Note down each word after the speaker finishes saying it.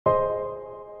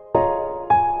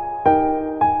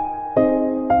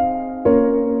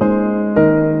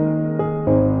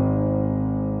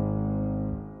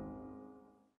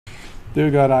Dear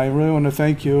God, I really want to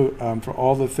thank you for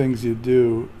all the things you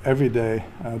do every day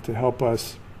to help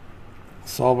us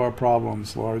solve our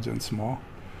problems, large and small.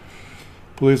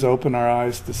 Please open our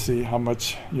eyes to see how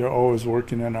much you're always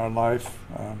working in our life,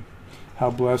 how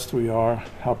blessed we are,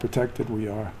 how protected we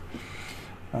are.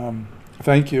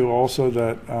 Thank you also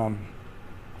that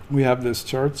we have this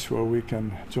church where we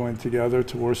can join together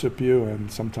to worship you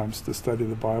and sometimes to study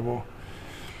the Bible.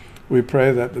 We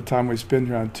pray that the time we spend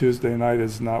here on Tuesday night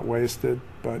is not wasted,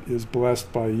 but is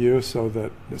blessed by you, so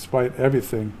that despite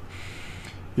everything,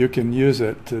 you can use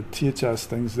it to teach us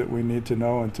things that we need to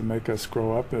know and to make us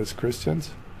grow up as Christians.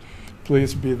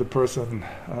 Please be the person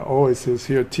always who's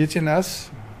here teaching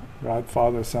us, God,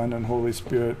 Father, Son, and Holy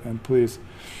Spirit. And please,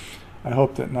 I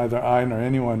hope that neither I nor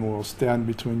anyone will stand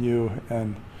between you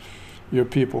and your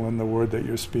people and the word that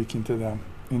you're speaking to them.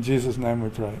 In Jesus' name we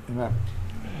pray. Amen.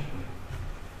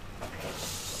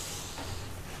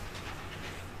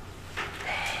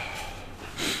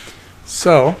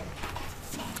 So,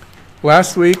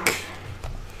 last week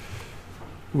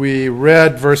we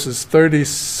read verses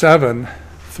 37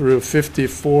 through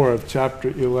 54 of chapter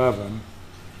 11,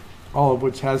 all of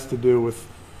which has to do with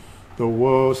the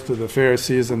woes to the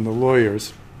Pharisees and the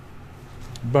lawyers.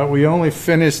 But we only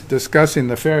finished discussing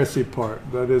the Pharisee part.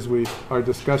 That is, our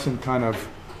discussion kind of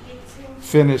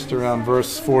finished around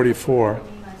verse 44.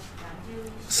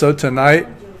 So tonight,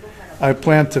 I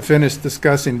plan to finish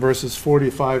discussing verses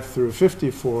 45 through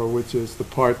 54, which is the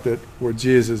part where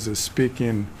Jesus is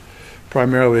speaking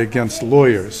primarily against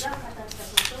lawyers.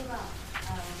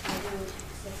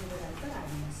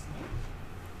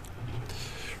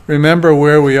 Remember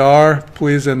where we are,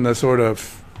 please, in the sort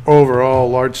of overall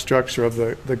large structure of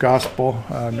the gospel.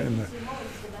 In the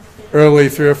early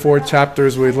 3 or 4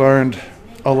 chapters, we learned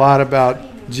a lot about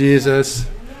Jesus.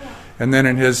 And then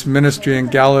in his ministry in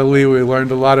Galilee, we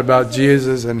learned a lot about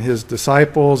Jesus and his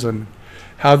disciples and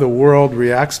how the world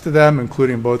reacts to them,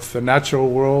 including both the natural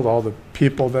world, all the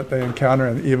people that they encounter,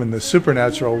 and even the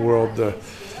supernatural world,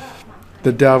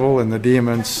 the devil and the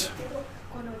demons.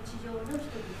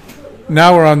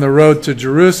 Now we're on the road to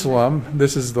Jerusalem.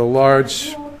 This is the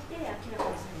large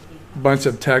bunch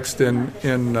of text in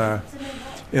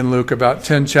Luke, about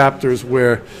 10 chapters,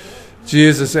 where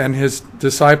Jesus and his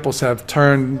disciples have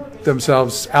turned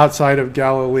themselves outside of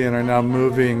Galilee and are now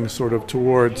moving sort of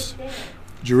towards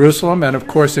Jerusalem. And of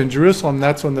course, in Jerusalem,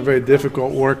 that's when the very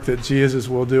difficult work that Jesus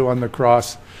will do on the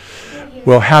cross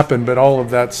will happen, but all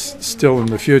of that's still in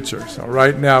the future. So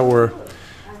right now we're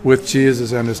with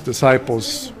Jesus and his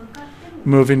disciples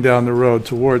moving down the road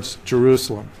towards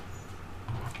Jerusalem.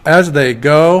 As they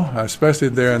go, especially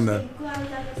there in the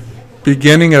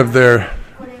beginning of their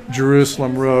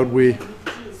Jerusalem road, we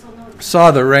saw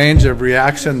the range of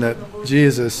reaction that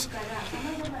Jesus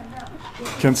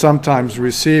can sometimes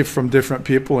receive from different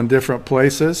people in different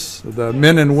places. The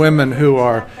men and women who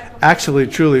are actually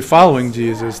truly following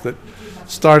Jesus, that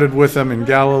started with him in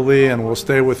Galilee and will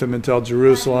stay with him until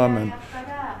Jerusalem and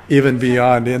even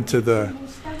beyond into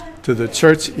the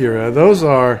church era, those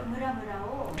are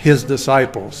his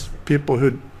disciples. People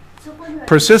who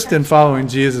persist in following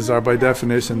Jesus are by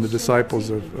definition the disciples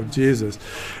of Jesus.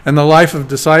 And the life of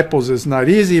disciples is not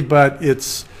easy, but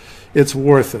it's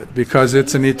worth it, because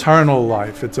it's an eternal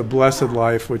life. It's a blessed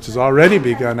life which has already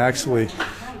begun, actually,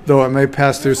 though it may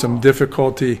pass through some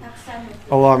difficulty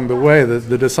along the way.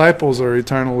 The disciples are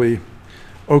eternally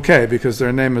okay because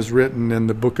their name is written in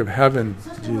the book of heaven,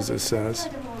 Jesus says.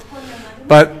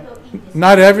 But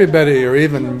not everybody, or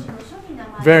even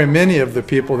very many of the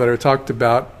people that are talked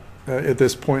about at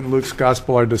this point in Luke's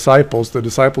gospel, are disciples. The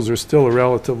disciples are still a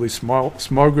relatively small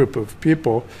group of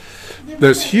people.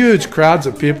 There's huge crowds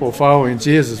of people following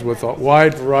Jesus with a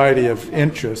wide variety of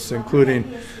interests,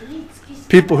 including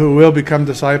people who will become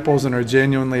disciples and are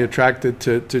genuinely attracted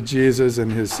to Jesus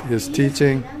and his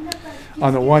teaching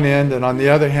on the one end, and on the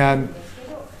other hand,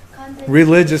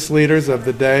 religious leaders of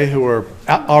the day who are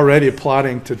already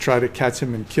plotting to try to catch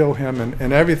him and kill him,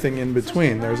 and everything in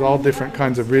between. There's all different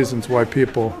kinds of reasons why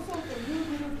people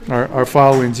are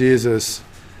following Jesus,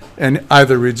 and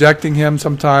either rejecting him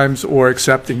sometimes or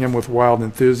accepting him with wild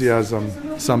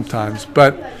enthusiasm sometimes.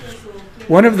 But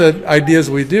one of the ideas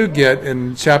we do get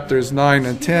in chapters 9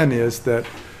 and 10 is that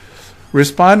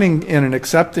responding in an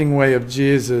accepting way of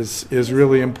Jesus is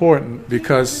really important,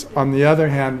 because on the other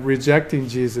hand, rejecting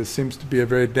Jesus seems to be a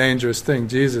very dangerous thing.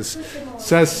 Jesus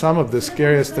says some of the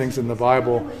scariest things in the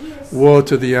Bible. Woe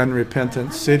to the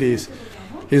unrepentant cities.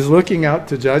 He's looking out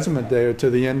to Judgment Day, or to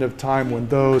the end of time, when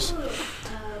those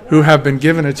who have been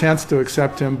given a chance to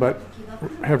accept him but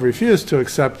have refused to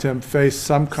accept him face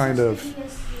some kind of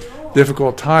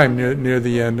difficult time near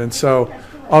the end. And so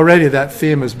already that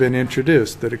theme has been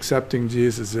introduced, that accepting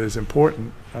Jesus is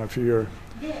important for your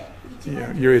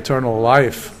eternal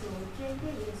life.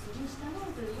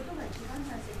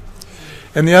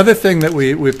 And the other thing that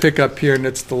we pick up here, and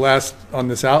it's the last on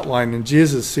this outline, and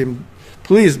Jesus seemed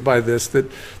pleased by this,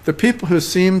 that the people who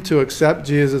seem to accept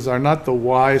Jesus are not the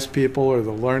wise people or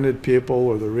the learned people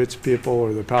or the rich people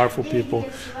or the powerful people.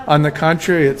 On the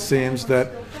contrary, it seems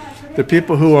that the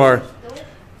people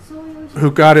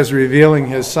who God is revealing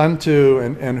his Son to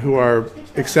and who are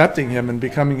accepting him and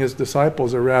becoming his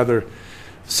disciples are rather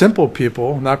simple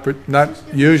people, not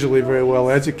usually very well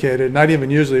educated, not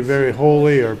even usually very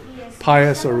holy or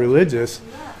pious or religious,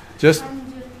 just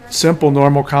simple,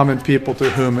 normal, common people to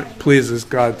whom it pleases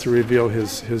God to reveal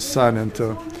his Son and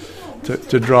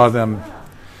to draw them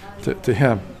to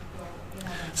him.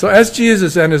 So as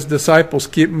Jesus and his disciples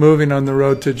keep moving on the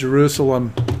road to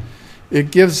Jerusalem,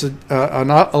 it gives a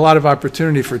lot of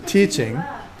opportunity for teaching.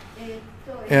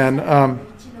 And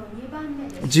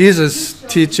Jesus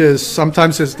teaches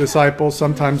sometimes his disciples,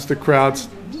 sometimes the crowds,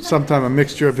 sometimes a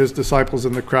mixture of his disciples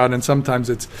and the crowd, and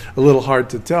sometimes it's a little hard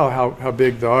to tell how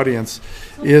big the audience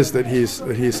is that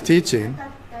he's teaching.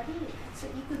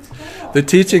 The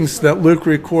teachings that Luke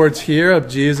records here of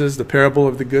Jesus, the parable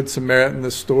of the Good Samaritan, the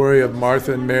story of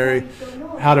Martha and Mary,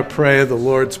 how to pray, the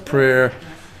Lord's Prayer,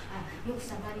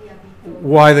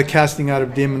 why the casting out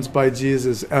of demons by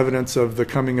Jesus, evidence of the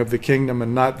coming of the kingdom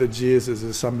and not that Jesus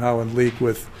is somehow in league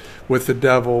with the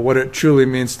devil, what it truly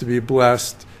means to be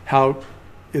blessed, how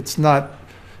it's not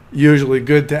usually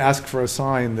good to ask for a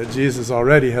sign, that Jesus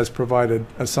already has provided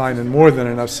a sign and more than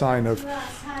enough sign of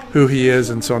who he is,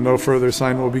 and so no further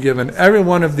sign will be given. Every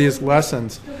one of these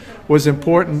lessons was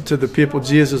important to the people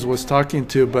Jesus was talking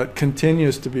to, but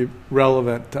continues to be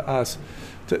relevant to us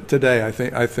today. I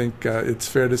think it's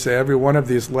fair to say every one of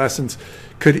these lessons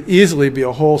could easily be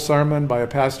a whole sermon by a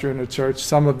pastor in a church.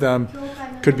 Some of them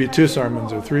could be 2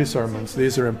 sermons or 3 sermons.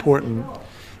 These are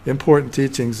important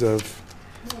teachings of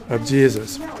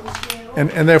Jesus.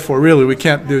 And therefore, really, we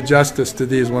can't do justice to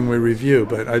these when we review,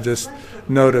 but I just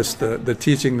noticed the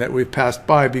teaching that we've passed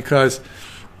by, because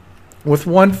with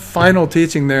one final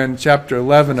teaching there in chapter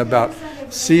 11 about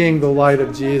seeing the light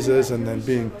of Jesus and then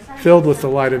being filled with the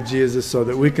light of Jesus so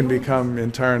that we can become,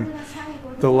 in turn,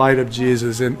 the light of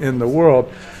Jesus in the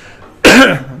world,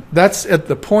 that's at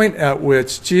the point at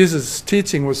which Jesus'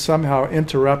 teaching was somehow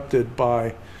interrupted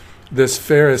by this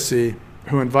Pharisee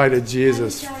who invited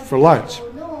Jesus for lunch.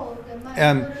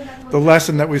 And the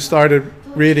lesson that we started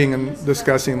reading and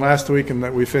discussing last week and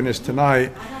that we finished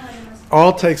tonight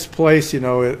all takes place,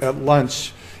 at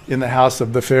lunch in the house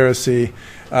of the Pharisee,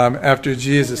 after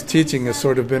Jesus' teaching has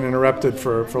sort of been interrupted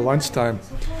for lunchtime.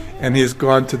 And he's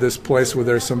gone to this place where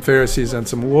there's some Pharisees and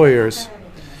some lawyers.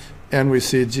 And we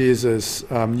see Jesus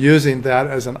using that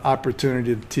as an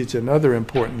opportunity to teach another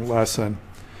important lesson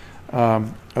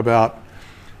about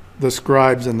the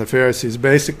scribes and the Pharisees.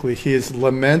 Basically, he is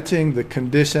lamenting the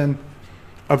condition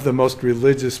of the most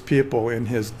religious people in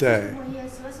his day.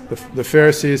 The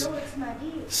Pharisees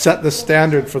set the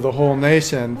standard for the whole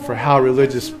nation for how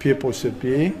religious people should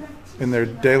be in their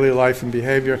daily life and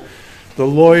behavior. The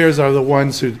lawyers are the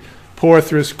ones who pour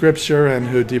through Scripture and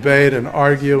who debate and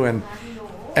argue and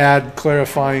add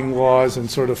clarifying laws and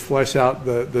sort of flesh out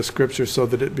the Scripture so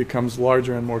that it becomes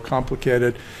larger and more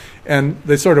complicated. And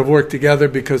they sort of work together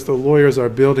because the lawyers are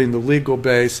building the legal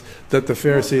base that the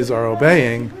Pharisees are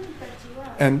obeying.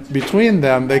 And between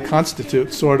them, they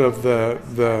constitute sort of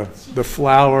the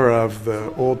flower of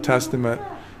the Old Testament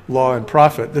law and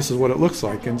prophet. This is what it looks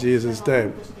like in Jesus'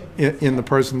 day, in the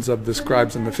persons of the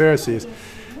scribes and the Pharisees.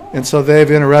 And so they've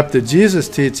interrupted Jesus'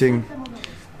 teaching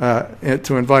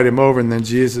to invite him over, and then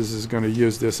Jesus is going to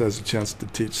use this as a chance to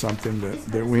teach something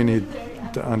that we need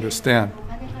to understand.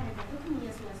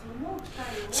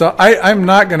 So I'm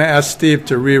not going to ask Steve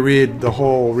to reread the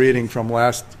whole reading from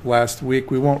last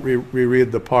week. We won't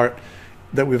reread the part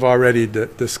that we've already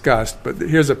discussed. But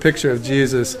here's a picture of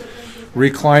Jesus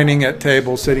reclining at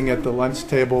table, sitting at the lunch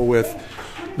table with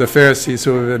the Pharisees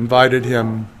who have invited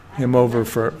him over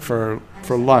for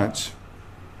lunch.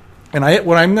 And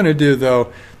what I'm going to do,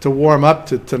 though, to warm up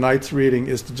to tonight's reading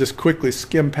is to just quickly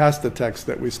skim past the text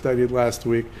that we studied last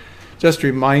week. Just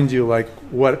remind you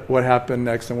what happened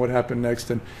next and what happened next.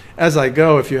 And as I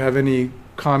go, if you have any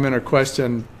comment or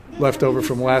question left over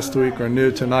from last week or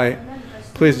new tonight,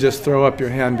 please just throw up your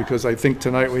hand, because I think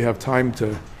tonight we have time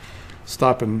to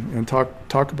stop and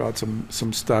talk about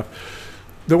some stuff.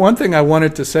 The one thing I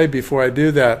wanted to say before I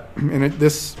do that, and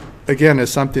this again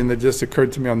is something that just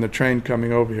occurred to me on the train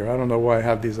coming over here. I don't know why I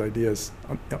have these ideas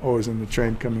always in the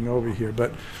train coming over here,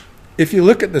 but if you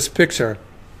look at this picture,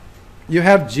 You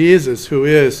have Jesus, who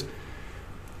is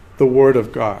the Word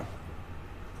of God.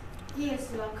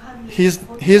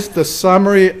 He's the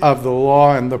summary of the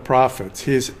law and the prophets.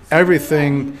 He's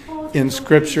everything in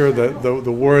Scripture,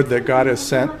 the Word that God has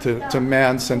sent to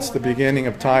man since the beginning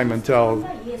of time until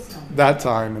that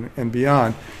time and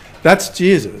beyond. That's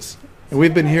Jesus. And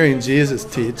we've been hearing Jesus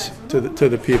teach to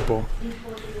the people.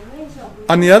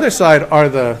 On the other side are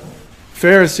the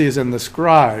Pharisees and the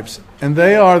scribes, and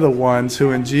they are the ones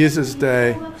who in Jesus'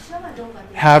 day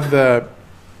have the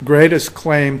greatest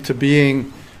claim to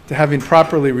having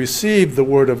properly received the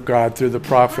Word of God through the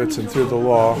prophets and through the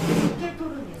law,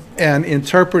 and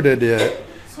interpreted it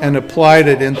and applied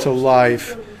it into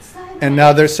life. And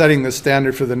now they're setting the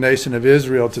standard for the nation of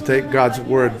Israel to take God's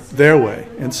Word their way.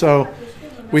 And so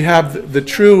we have the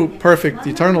true, perfect,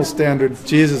 eternal standard,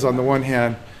 Jesus on the one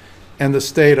hand, and the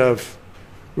state of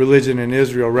religion in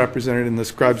Israel represented in the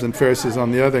scribes and Pharisees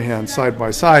on the other hand, side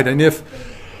by side. And if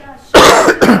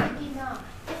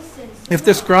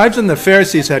the scribes and the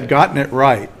Pharisees had gotten it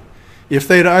right, if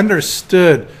they'd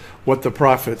understood what the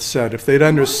prophets said, if they'd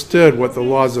understood what the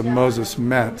laws of Moses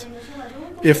meant,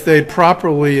 if they'd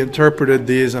properly interpreted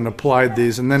these and applied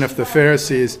these, and then if the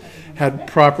Pharisees had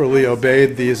properly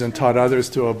obeyed these and taught others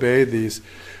to obey these,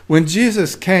 when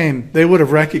Jesus came, they would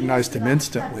have recognized him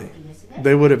instantly.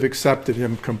 They would have accepted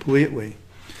him completely.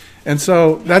 And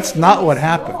so that's not what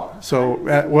happened. So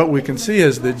what we can see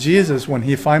is that Jesus, when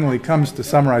he finally comes to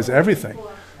summarize everything,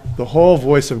 the whole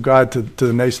voice of God to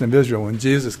the nation of Israel, when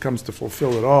Jesus comes to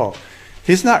fulfill it all,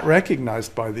 he's not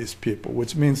recognized by these people,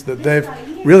 which means that they've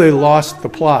really lost the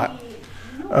plot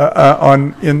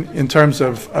in terms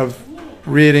of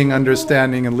reading,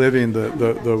 understanding, and living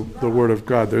the Word of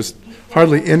God. There's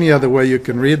hardly any other way you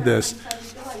can read this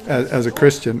as a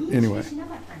Christian anyway.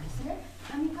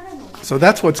 So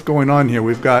that's what's going on here.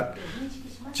 We've got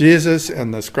Jesus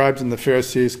and the scribes and the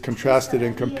Pharisees contrasted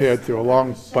and compared through a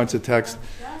long bunch of texts.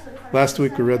 Last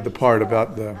week we read the part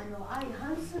about the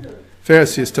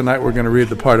Pharisees. Tonight we're going to read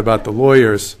the part about the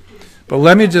lawyers. But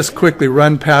let me just quickly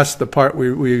run past the part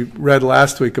we read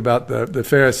last week about the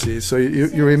Pharisees. So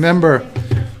you remember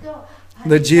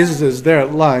that Jesus is there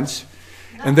at lunch,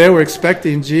 and they were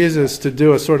expecting Jesus to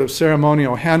do a sort of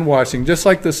ceremonial hand washing, just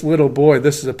like this little boy.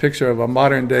 This is a picture of a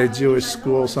modern-day Jewish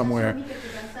school somewhere.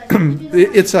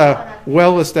 It's a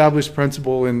well-established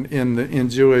principle in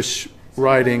Jewish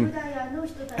writing,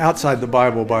 outside the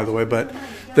Bible, by the way, but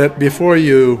that before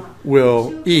you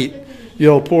will eat,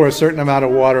 you'll pour a certain amount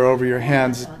of water over your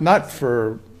hands, not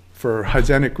for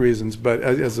hygienic reasons, but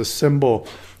as a symbol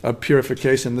of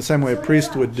purification, the same way a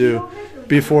priest would do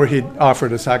before he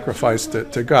offered a sacrifice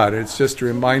to God. It's just a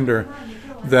reminder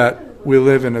that we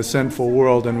live in a sinful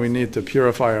world and we need to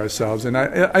purify ourselves. And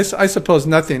I suppose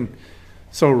nothing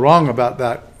so wrong about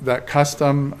that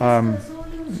custom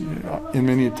in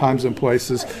many times and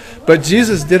places. But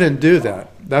Jesus didn't do that.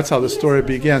 That's how the story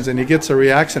begins. And he gets a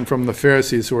reaction from the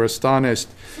Pharisees who are astonished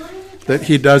that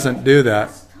he doesn't do that.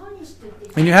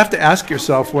 And you have to ask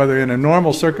yourself whether in a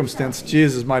normal circumstance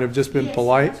Jesus might have just been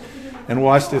polite and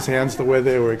washed his hands the way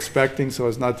they were expecting so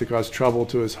as not to cause trouble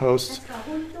to his hosts.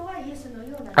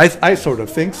 I sort of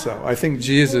think so. I think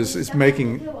Jesus is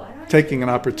taking an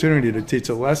opportunity to teach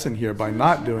a lesson here by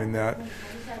not doing that.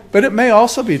 But it may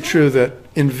also be true that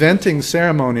inventing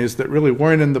ceremonies that really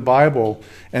weren't in the Bible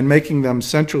and making them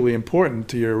centrally important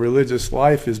to your religious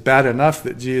life is bad enough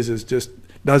that Jesus just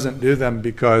doesn't do them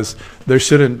because there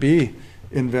shouldn't be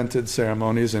invented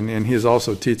ceremonies, and he's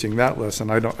also teaching that lesson.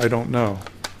 I don't know.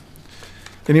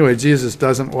 Anyway, Jesus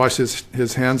doesn't wash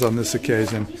his hands on this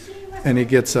occasion, and he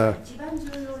gets a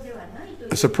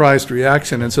surprised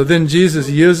reaction. And so then Jesus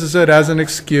uses it as an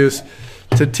excuse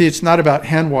to teach not about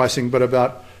hand washing, but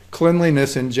about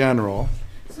cleanliness in general.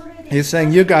 He's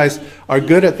saying you guys are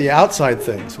good at the outside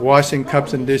things, washing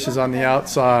cups and dishes on the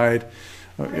outside,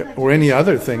 or any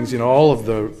other things. All of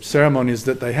the ceremonies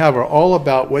that they have are all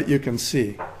about what you can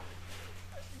see.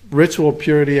 Ritual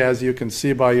purity as you can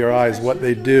see by your eyes, what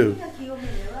they do.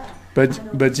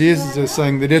 But Jesus is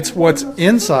saying that it's what's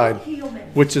inside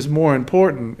which is more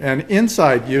important. And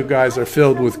inside you guys are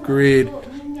filled with greed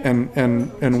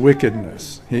and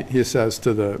wickedness, he says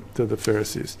to the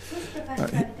Pharisees.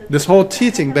 This whole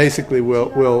teaching basically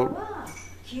will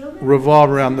revolve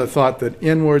around the thought that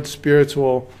inward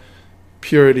spiritual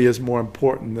purity is more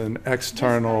important than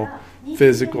external,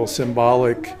 physical,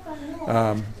 symbolic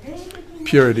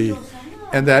purity.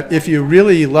 And that if you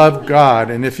really love God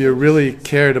and if you really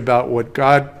cared about what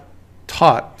God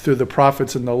taught through the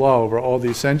prophets and the law over all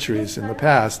these centuries in the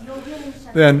past,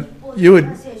 then you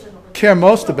would care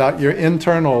most about your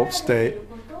internal state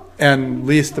and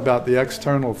least about the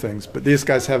external things. But these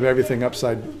guys have everything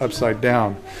upside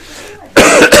down.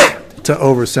 To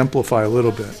oversimplify a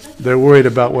little bit, they're worried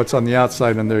about what's on the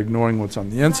outside and they're ignoring what's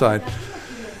on the inside.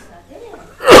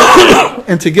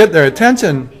 And to get their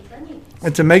attention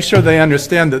and to make sure they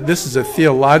understand that this is a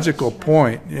theological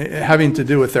point having to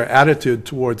do with their attitude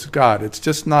towards God. It's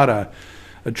just not a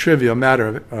trivial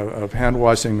matter of hand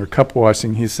washing or cup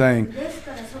washing. He's saying,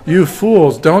 you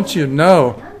fools, don't you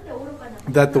know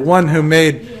that the one who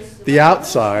made the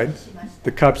outside,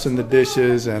 the cups and the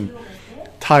dishes and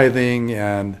tithing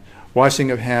and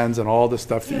washing of hands and all the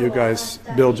stuff that you guys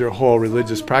build your whole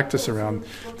religious practice around,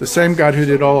 the same God who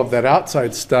did all of that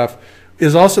outside stuff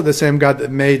is also the same God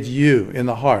that made you in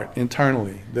the heart,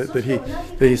 internally, that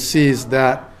he sees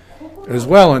that as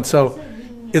well. And so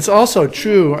it's also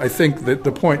true, I think, that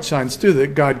the point shines through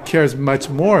that God cares much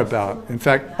more about, in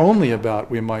fact, only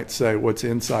about, we might say, what's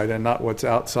inside and not what's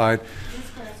outside.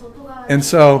 And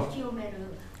so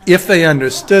if they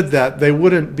understood that, they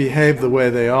wouldn't behave the way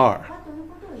they are.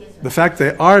 The fact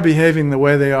they are behaving the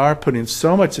way they are, putting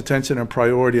so much attention and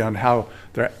priority on how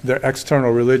their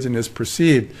external religion is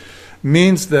perceived,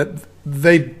 means that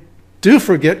they do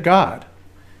forget God.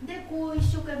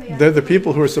 They're the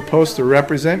people who are supposed to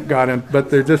represent God, but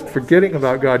they're just forgetting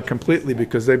about God completely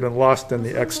because they've been lost in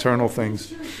the external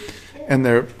things. And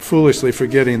they're foolishly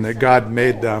forgetting that God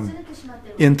made them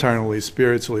internally,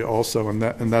 spiritually also. And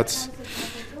that's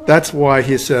why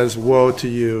he says, woe to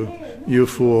you, you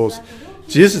fools.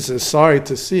 Jesus is sorry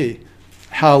to see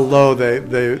how low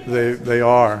they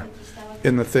are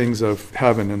in the things of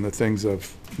heaven and the things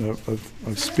of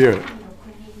spirit.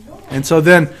 And so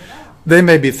then they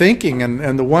may be thinking,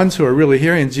 and the ones who are really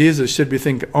hearing Jesus should be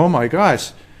thinking, oh my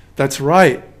gosh, that's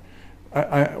right.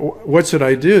 What should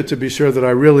I do to be sure that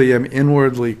I really am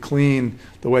inwardly clean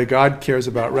the way God cares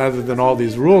about, rather than all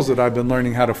these rules that I've been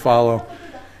learning how to follow?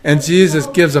 And Jesus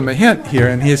gives them a hint here,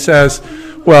 and he says,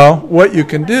 well, what you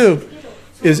can do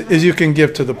is you can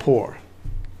give to the poor.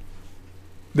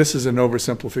 This is an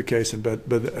oversimplification,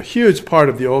 but a huge part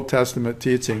of the Old Testament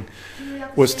teaching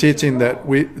was teaching that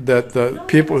the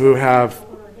people who have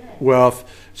wealth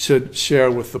should share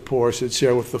with the poor, should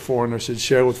share with the foreigner, should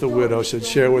share with the widow, should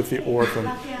share with the orphan.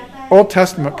 Old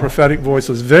Testament prophetic voice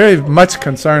was very much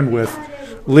concerned with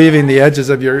leaving the edges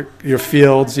of your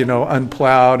fields,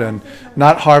 unplowed, and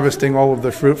not harvesting all of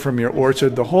the fruit from your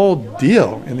orchard. The whole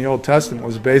deal in the Old Testament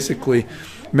was basically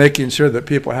making sure that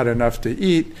people had enough to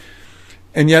eat.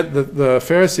 And yet the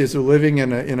Pharisees are living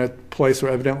in a place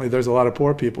where evidently there's a lot of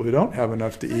poor people who don't have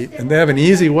enough to eat, and they have an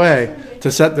easy way to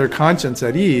set their conscience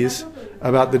at ease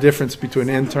about the difference between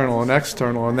internal and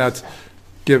external, and that's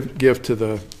give to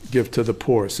the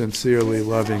poor, sincerely,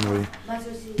 lovingly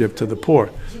give to the poor.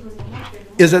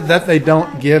 Is it that they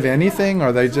don't give anything?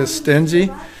 Are they just stingy?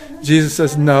 Jesus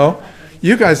says, no.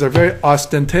 You guys are very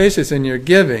ostentatious in your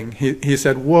giving. He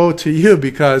said, woe to you,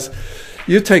 because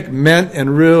you take mint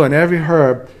and rue and every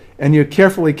herb, and you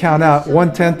carefully count out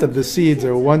 1/10 of the seeds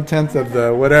or 1/10 of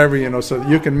the whatever, so that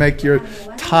you can make your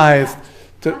tithe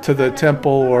to the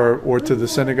temple or to the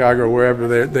synagogue or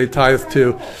wherever they tithe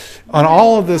to, on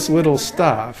all of this little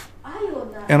stuff.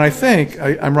 And I think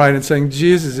I'm right in saying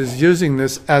Jesus is using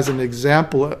this as an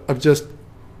example of just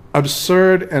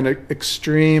absurd and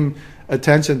extreme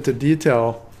attention to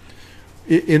detail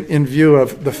in view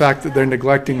of the fact that they're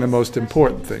neglecting the most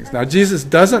important things. Now, Jesus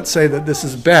doesn't say that this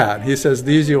is bad. He says,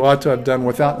 these you ought to have done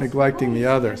without neglecting the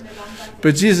others.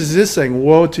 But Jesus is saying,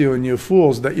 woe to you and you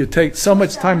fools, that you take so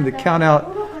much time to count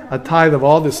out a tithe of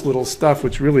all this little stuff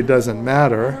which really doesn't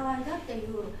matter.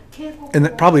 And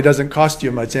it probably doesn't cost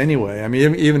you much anyway. I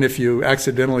mean, even if you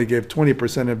accidentally gave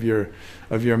 20%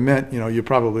 of your mint, you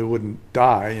probably wouldn't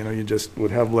die. You just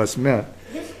would have less mint.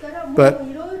 But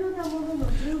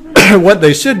what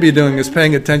they should be doing is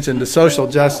paying attention to social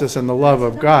justice and the love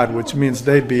of God, which means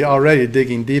they'd be already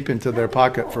digging deep into their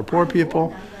pocket for poor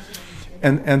people,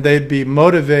 and they'd be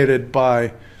motivated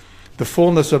by the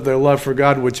fullness of their love for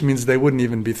God, which means they wouldn't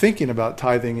even be thinking about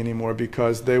tithing anymore,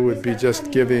 because they would be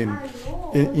just giving,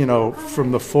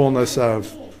 from the fullness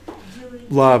of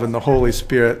love and the Holy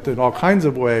Spirit in all kinds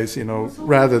of ways,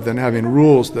 rather than having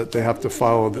rules that they have to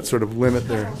follow that sort of limit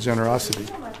their generosity.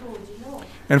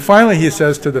 And finally, he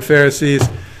says to the Pharisees,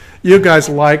 you guys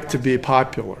like to be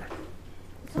popular.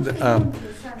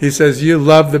 He says, you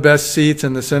love the best seats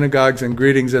in the synagogues and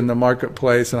greetings in the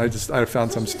marketplace. And I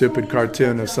found some stupid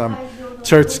cartoon of some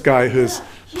church guy who's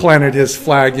planted his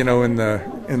flag, in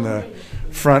the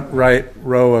front right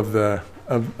row of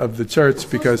the church,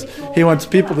 because he wants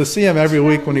people to see him every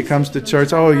week when he comes to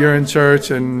church. Oh, you're in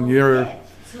church and you're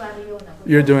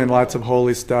you're doing lots of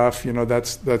holy stuff,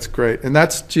 that's great. And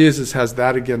Jesus has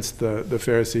that against the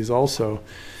Pharisees also,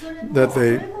 that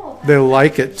they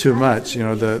like it too much.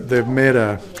 They've made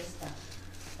a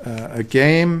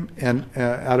game and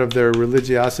out of their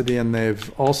religiosity, and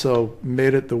they've also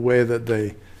made it the way that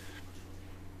they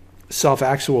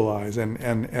self-actualize,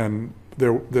 and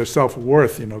their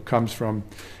self-worth comes from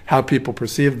how people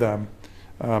perceive them,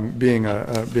 being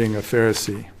a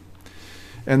Pharisee.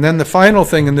 And then the final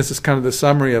thing, and this is kind of the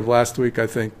summary of last week, I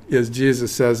think, is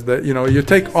Jesus says that you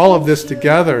take all of this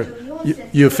together,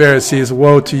 you Pharisees,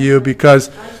 woe to you, because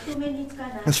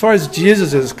as far as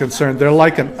Jesus is concerned, they're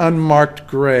like an unmarked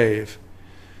grave.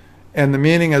 And the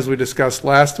meaning, as we discussed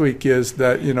last week, is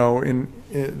that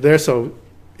they're so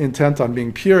intent on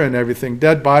being pure and everything.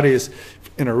 Dead bodies,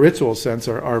 in a ritual sense,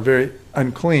 are very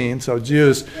unclean. So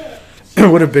Jews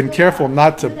would have been careful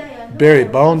not to bury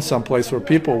bones someplace where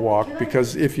people walk,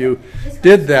 because if you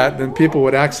did that, then people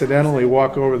would accidentally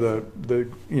walk over the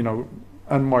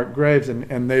unmarked graves,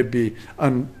 and they'd be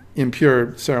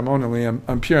impure, ceremonially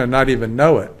impure, and not even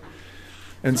know it.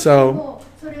 And so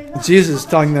Jesus is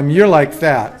telling them, you're like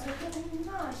that.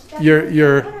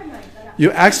 You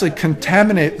actually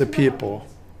contaminate the people.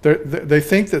 They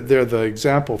think that they're the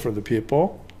example for the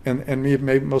people, and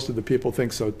maybe most of the people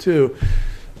think so too.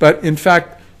 But in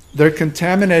fact, they're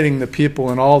contaminating the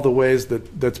people in all the ways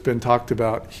that's been talked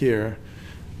about here,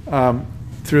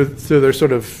 through their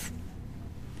sort of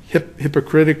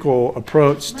hypocritical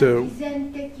approach to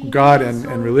God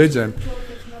and religion.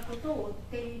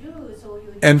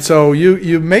 And so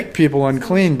you make people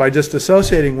unclean by just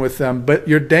associating with them, but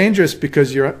you're dangerous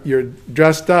because you're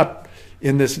dressed up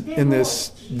in this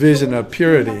vision of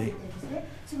purity.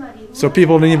 So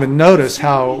people don't even notice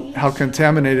how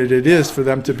contaminated it is for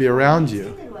them to be around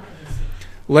you.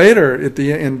 Later,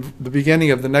 in the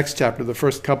beginning of the next chapter, the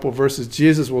first couple of verses,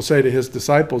 Jesus will say to his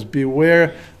disciples,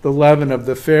 beware the leaven of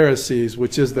the Pharisees,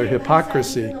 which is their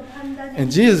hypocrisy. And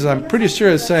Jesus, I'm pretty sure,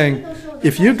 is saying,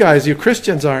 if you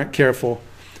Christians aren't careful,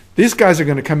 these guys are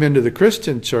going to come into the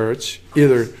Christian church,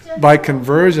 either by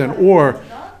conversion, or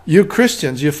you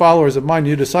Christians, you followers of mine,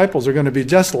 you disciples, are going to be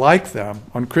just like them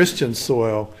on Christian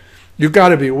soil. You've got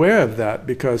to be aware of that,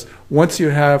 because once you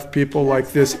have people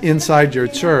like this inside your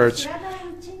church,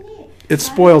 it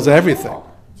spoils everything.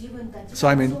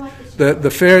 So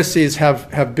the Pharisees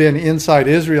have been inside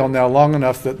Israel now long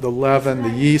enough that the leaven, the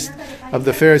yeast of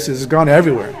the Pharisees has gone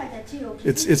everywhere.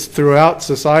 It's throughout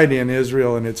society in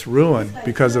Israel, and it's ruined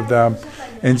because of them.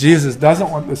 And Jesus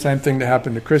doesn't want the same thing to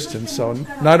happen to Christians. So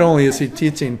not only is he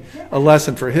teaching a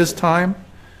lesson for his time,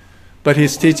 but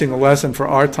he's teaching a lesson for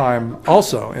our time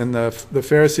also in the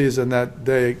Pharisees, and that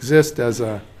they exist as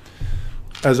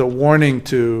a warning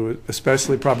to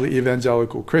especially probably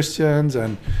evangelical Christians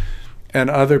and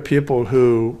other people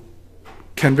who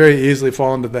can very easily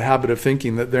fall into the habit of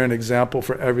thinking that they're an example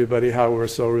for everybody, how we're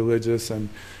so religious and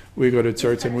we go to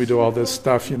church and we do all this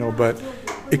stuff, but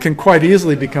it can quite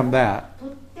easily become that,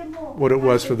 what it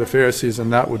was for the Pharisees,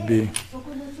 and that would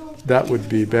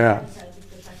be bad.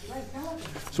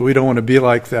 So we don't want to be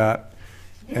like that.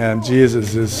 And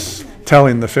Jesus is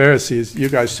telling the Pharisees, you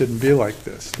guys shouldn't be like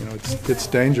this. It's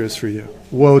dangerous for you.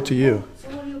 Woe to you.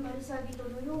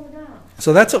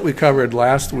 So that's what we covered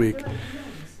last week.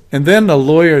 And then the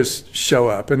lawyers show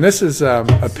up. And this is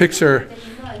a picture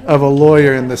of a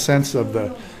lawyer in the sense of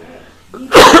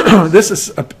this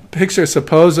is a picture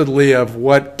supposedly of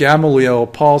what Gamaliel,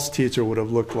 Paul's teacher, would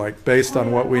have looked like based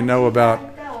on what we know about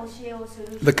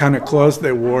the kind of clothes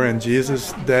they wore in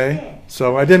Jesus' day.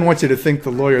 So I didn't want you to think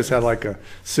the lawyers had like a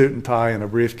suit and tie and a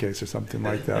briefcase or something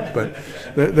like that, but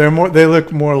they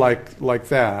look more like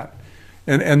that.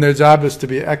 And their job is to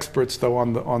be experts, though,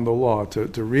 on the law,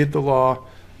 to read the law,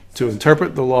 to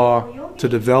interpret the law, to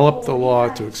develop the law,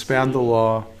 to expand the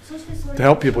law, to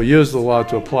help people use the law,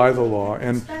 to apply the law.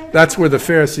 And that's where the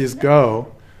Pharisees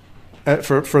go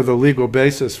for the legal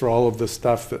basis for all of the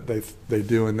stuff that they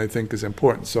do and they think is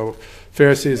important. So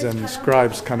Pharisees and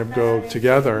scribes kind of go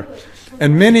together.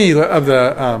 And many of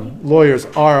the lawyers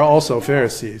are also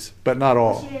Pharisees, but not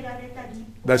all.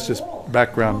 That's just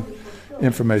background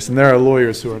information. There are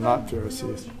lawyers who are not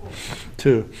Pharisees,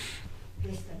 too.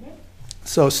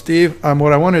 So, Steve,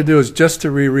 what I want to do is just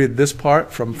to reread this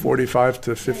part from 45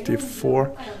 to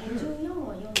 54.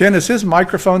 Ken, is his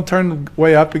microphone turned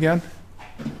way up again?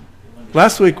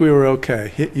 Last week we were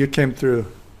okay. You came through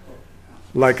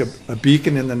like a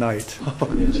beacon in the night.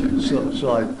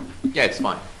 So I... Yeah, it's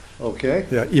fine. Okay.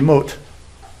 Yeah, emote.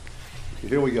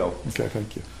 Here we go. Okay,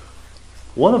 thank you.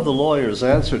 One of the lawyers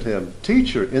answered him,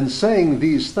 "Teacher, in saying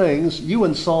these things, you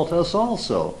insult us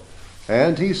also."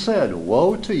 And he said,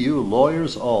 "Woe to you,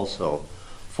 lawyers also!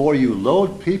 For you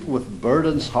load people with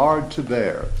burdens hard to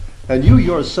bear, and you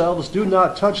yourselves do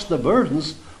not touch the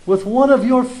burdens with one of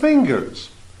your fingers.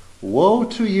 Woe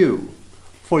to you,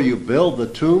 for you build the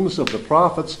tombs of the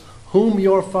prophets whom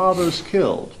your fathers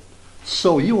killed.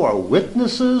 So you are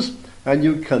witnesses, and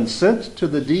you consent to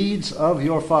the deeds of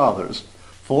your fathers,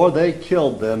 for they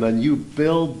killed them, and you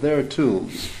build their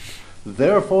tombs.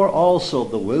 Therefore also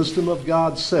the wisdom of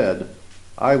God said,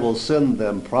 I will send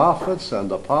them prophets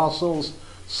and apostles,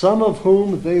 some of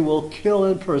whom they will kill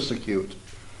and persecute.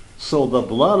 So the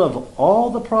blood of all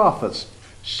the prophets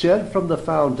shed from the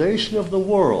foundation of the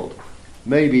world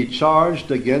may be charged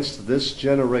against this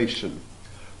generation,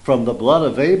 from the blood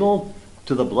of Abel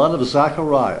to the blood of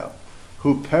Zechariah,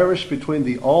 who perished between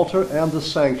the altar and the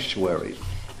sanctuary.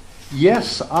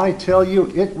 Yes, I tell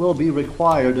you, it will be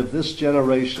required of this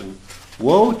generation.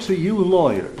 Woe to you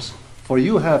lawyers, for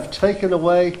you have taken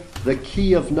away the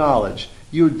key of knowledge.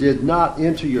 You did not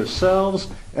enter yourselves,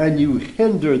 and you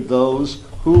hindered those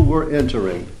who were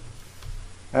entering.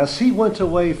 As he went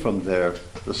away from there,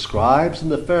 the scribes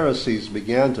and the Pharisees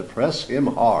began to press him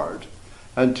hard,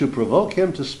 and to provoke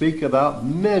him to speak about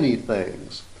many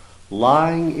things,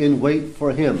 lying in wait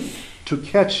for him, to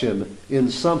catch him in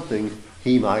something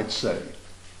he might say.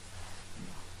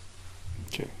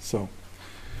 Okay, so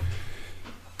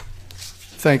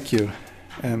thank you,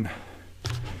 and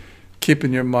keep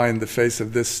in your mind the face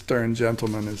of this stern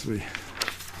gentleman as we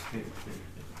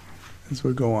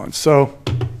go on. So,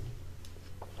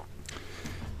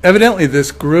 evidently,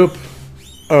 this group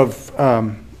of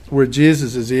where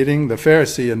Jesus is eating, the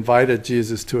Pharisee invited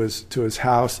Jesus to his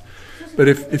house. But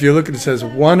if you look at it, it says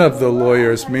one of the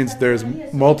lawyers, means there's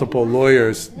multiple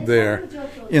lawyers there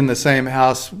in the same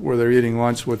house where they're eating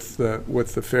lunch with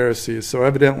the Pharisees. So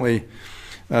evidently,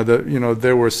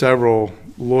 there were several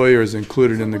lawyers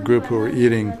included in the group who were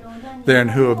eating there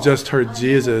and who have just heard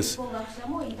Jesus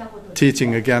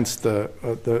teaching against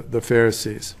the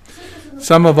Pharisees.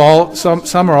 Some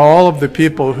are all of the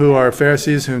people who are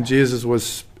Pharisees whom Jesus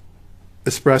was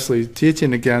expressly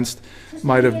teaching against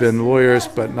might have been lawyers,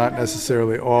 but not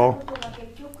necessarily all.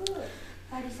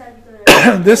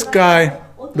 This guy,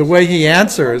 the way he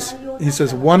answers, he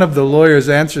says, one of the lawyers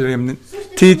answered him,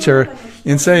 Teacher,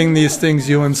 in saying these things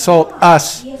you insult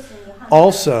us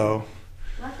also,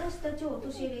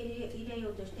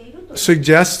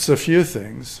 suggests a few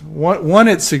things. One,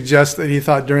 it suggests that he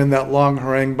thought during that long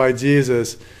harangue by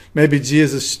Jesus, maybe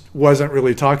Jesus wasn't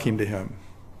really talking to him.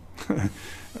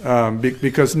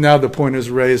 Because now the point is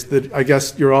raised that I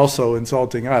guess you're also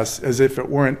insulting us, as if it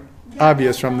weren't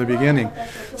obvious from the beginning.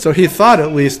 So he thought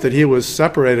at least that he was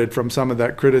separated from some of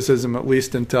that criticism, at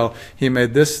least until he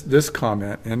made this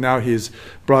comment. And now he's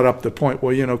brought up the point,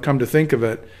 well, come to think of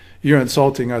it, you're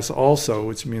insulting us also,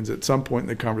 which means at some point in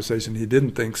the conversation he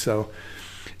didn't think so.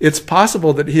 It's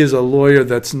possible that he is a lawyer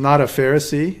that's not a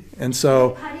Pharisee, and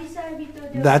so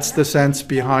that's the sense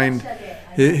behind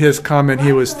his comment.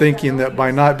 He was thinking that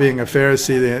by not being a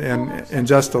Pharisee and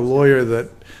just a lawyer that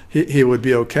he would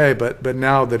be okay, but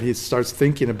now that he starts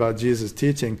thinking about Jesus'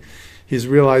 teaching, he's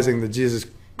realizing that Jesus'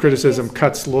 criticism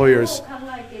cuts lawyers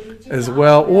as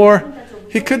well. Or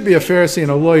he could be a Pharisee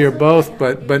and a lawyer both,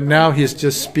 but now he's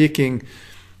just speaking,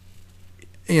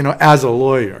 as a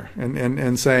lawyer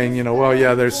and saying, well,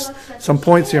 yeah, there's some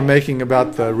points you're making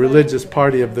about the religious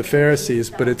party of the Pharisees,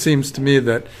 but it seems to me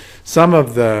that some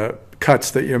of the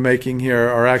cuts that you're making here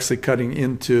are actually cutting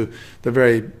into the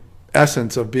very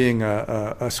essence of being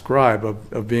a scribe,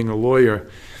 of being a lawyer.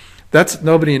 That's,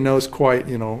 nobody knows quite,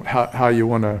 how you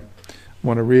want to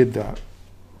read that.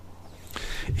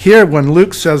 Here, when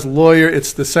Luke says lawyer,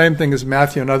 it's the same thing as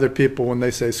Matthew and other people when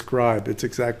they say scribe. It's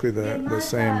exactly the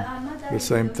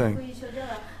same thing.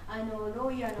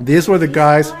 These were the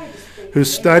guys who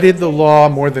studied the law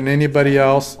more than anybody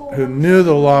else, who knew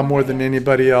the law more than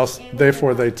anybody else.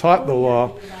 Therefore, they taught the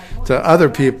law to other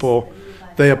people.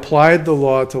 They applied the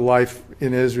law to life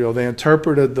in Israel. They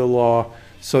interpreted the law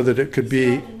so that it could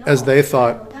be, as they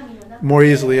thought, more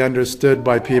easily understood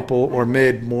by people, or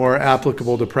made more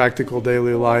applicable to practical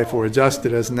daily life, or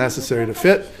adjusted as necessary to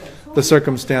fit the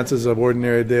circumstances of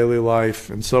ordinary daily life,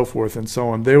 and so forth and so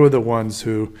on. They were the ones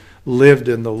who lived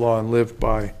in the law and lived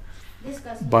by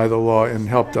the law and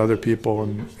helped other people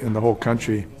in the whole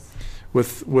country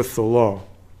with the law.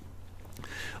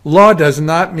 Law does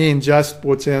not mean just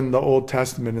what's in the Old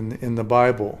Testament in the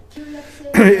Bible.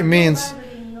 It means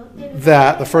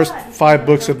that the first 5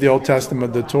 books of the Old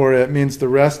Testament, the Torah, it means the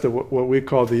rest of what we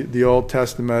call the Old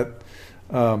Testament.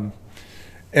 And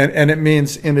it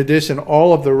means, in addition,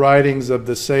 all of the writings of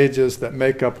the sages that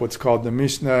make up what's called the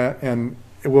Mishnah, and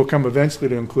it will come eventually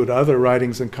to include other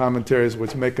writings and commentaries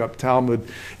which make up Talmud.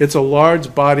 It's a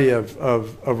large body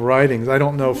of writings. I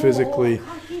don't know physically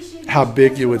how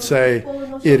big you would say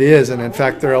it is, and in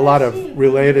fact there are a lot of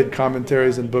related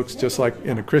commentaries and books just like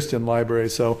in a Christian library.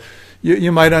 So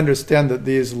you might understand that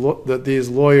these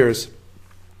lawyers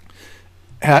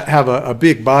have a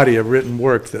big body of written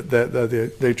work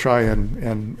that they try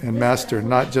and master,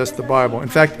 not just the Bible. In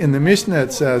fact, in the Mishnah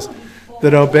it says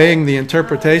that obeying the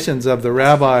interpretations of the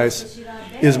rabbis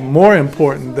is more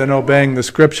important than obeying the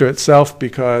scripture itself,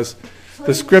 because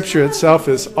the scripture itself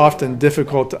is often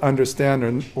difficult to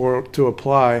understand or to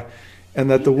apply, and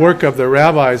that the work of the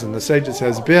rabbis and the sages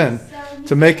has been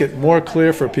to make it more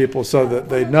clear for people so that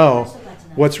they know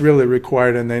what's really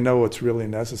required and they know what's really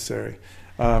necessary,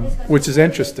 which is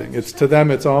interesting. To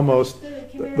them it's almost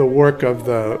the work of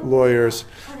the lawyers.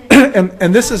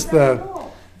 and this is the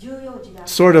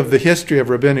sort of the history of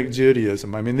Rabbinic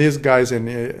Judaism. I mean, these guys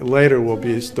later will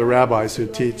be the rabbis who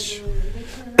teach.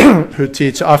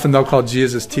 Often they'll call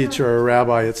Jesus teacher or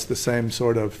rabbi. It's the same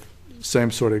sort of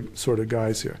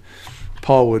guys here.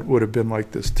 Paul would have been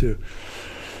like this too.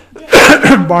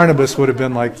 Barnabas would have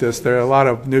been like this. There are a lot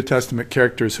of New Testament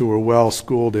characters who were well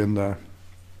schooled in the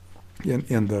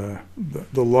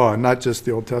law, not just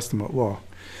the Old Testament law.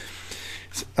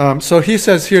 So he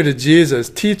says here to Jesus,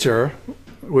 teacher,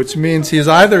 which means he's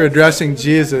either addressing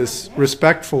Jesus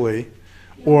respectfully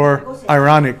or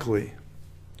ironically.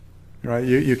 Right?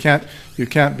 You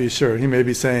can't be sure. He may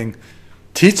be saying,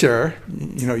 teacher,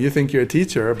 you think you're a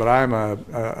teacher, but I'm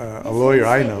a lawyer,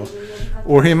 I know.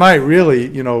 Or he might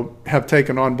really, have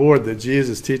taken on board that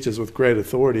Jesus teaches with great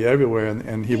authority everywhere,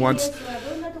 and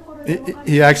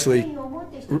he actually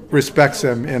respects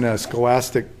him in a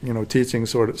scholastic, teaching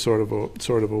sort of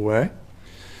a way.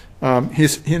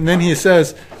 And then he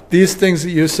says, these things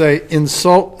that you say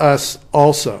insult us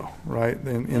also, right?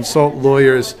 And insult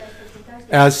lawyers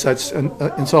as such,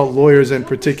 insult lawyers in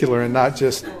particular, and not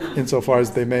just insofar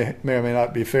as they may or may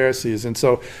not be Pharisees. And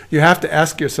so you have to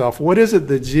ask yourself, what is it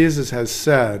that Jesus has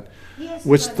said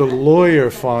which the lawyer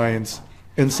finds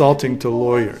insulting to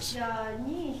lawyers?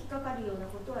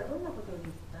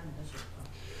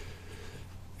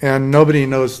 And nobody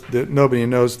knows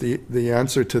the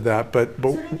answer to that. But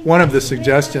one of the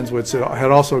suggestions which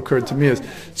had also occurred to me is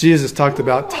Jesus talked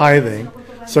about tithing,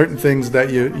 certain things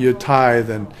that you tithe,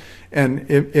 and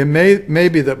it may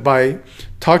be that by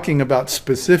talking about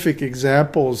specific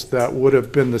examples that would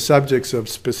have been the subjects of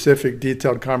specific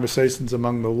detailed conversations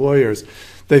among the lawyers,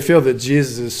 they feel that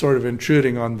Jesus is sort of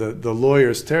intruding on the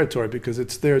lawyer's territory because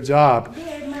it's their job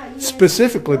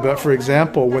specifically. But for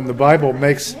example, when the Bible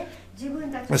makes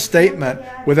a statement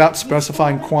without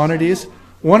specifying quantities,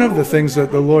 one of the things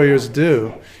that the lawyers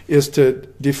do is to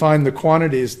define the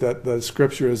quantities that the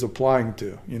scripture is applying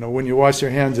to. When you wash your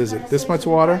hands, is it this much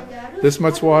water, this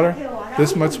much water,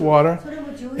 this much water?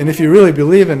 And if you really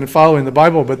believe in following the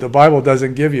Bible, but the Bible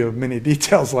doesn't give you many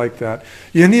details like that,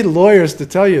 you need lawyers to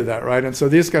tell you that, right? And so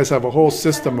these guys have a whole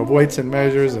system of weights and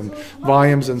measures and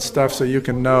volumes and stuff so you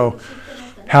can know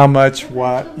how much,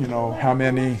 what, how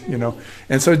many,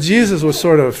 And so Jesus was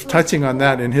sort of touching on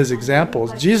that in his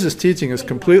examples. Jesus' teaching is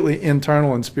completely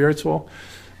internal and spiritual,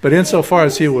 but insofar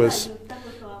as he was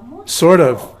sort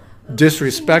of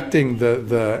disrespecting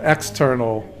the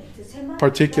external,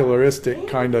 particularistic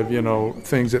kind of,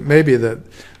 things, it may be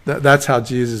that's how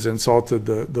Jesus insulted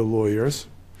the lawyers.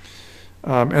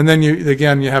 And then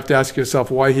you have to ask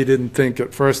yourself why he didn't think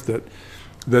at first that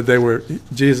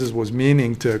Jesus was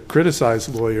meaning to criticize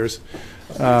lawyers.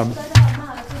 Do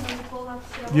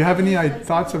you have any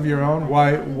thoughts of your own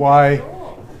why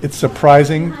it's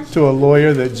surprising to a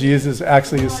lawyer that Jesus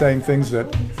actually is saying things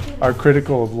that are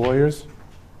critical of lawyers?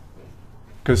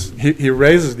 Because he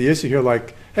raises the issue here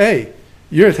like, hey,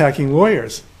 you're attacking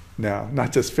lawyers now,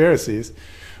 not just Pharisees.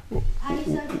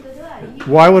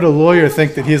 Why would a lawyer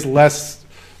think that he's less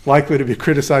likely to be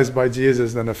criticized by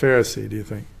Jesus than a Pharisee, do you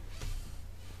think?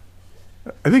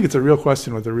 I think it's a real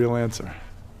question with a real answer.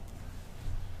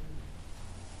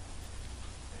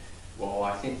 Well,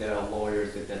 I think that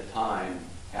lawyers at that time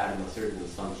had a certain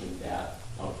assumption that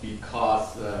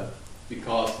because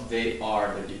they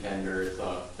are the defenders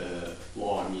of the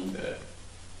law,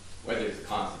 whether it's the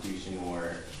Constitution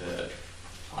or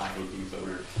I hate to use the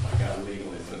word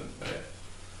legalism, but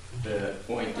the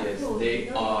point is they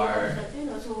are the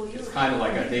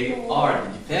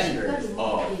defenders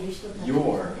of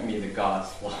the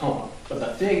God's law. But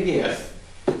the thing is,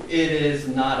 it is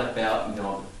not about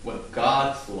what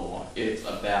God's law. It's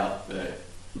about the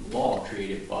law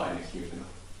created by the human.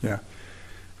 Yeah.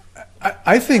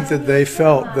 I think that they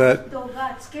felt that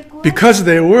because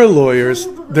they were lawyers,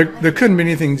 there couldn't be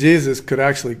anything Jesus could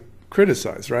actually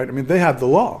criticize, right? I mean, they had the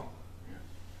law.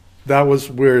 That was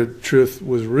where truth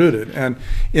was rooted. And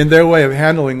in their way of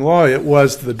handling law, it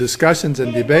was the discussions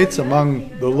and debates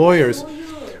among the lawyers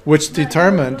which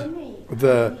determined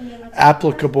the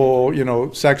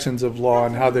applicable, sections of law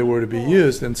and how they were to be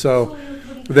used. And so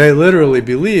they literally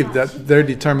believed that their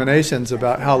determinations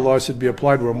about how law should be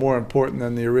applied were more important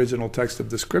than the original text of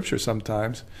the scripture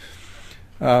sometimes.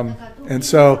 And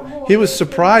so he was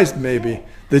surprised maybe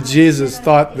that Jesus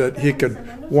thought that he could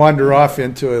wander off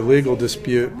into a legal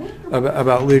dispute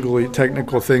about legally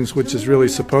technical things, which is really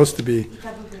supposed to be,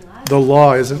 the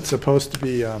law isn't supposed to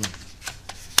be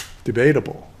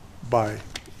debatable by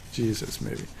Jesus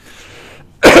maybe.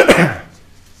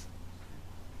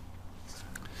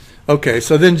 Okay,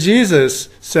 so then Jesus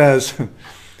says,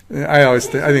 I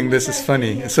think this is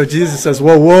funny. So Jesus says,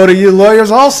 "Well, woe to you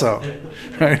lawyers also."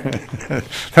 Right?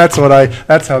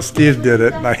 That's how Steve did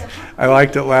it. And I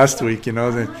liked it last week, He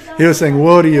was saying,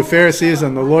 "Woe to you Pharisees,"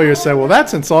 and the lawyers said, "Well,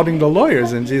 that's insulting the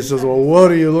lawyers." And Jesus says, "Well, woe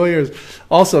to you lawyers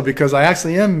also, because I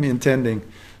actually am intending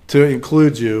to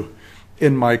include you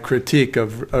in my critique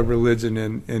of religion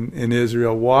in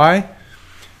Israel." Why?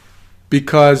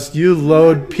 Because you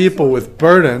load people with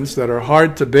burdens that are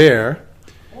hard to bear,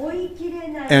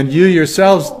 and you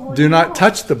yourselves do not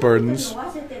touch the burdens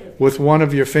with one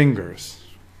of your fingers.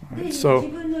 Right? So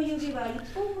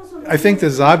I think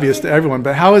this is obvious to everyone,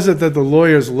 but how is it that the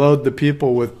lawyers load the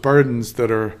people with burdens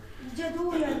that are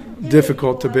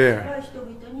difficult to bear?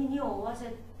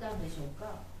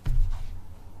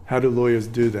 How do lawyers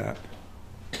do that?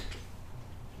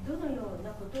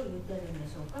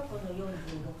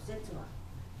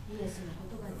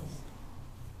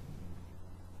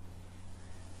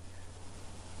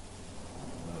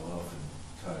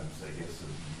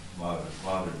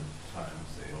 Modern times,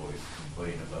 they always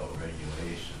complain about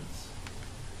regulations.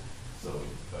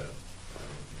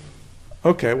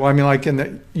 Okay, well, like in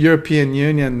the European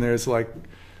Union, there's like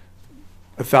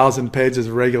 1,000 pages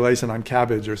of regulation on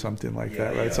cabbage or something like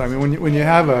that, right? Yeah. So when you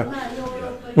have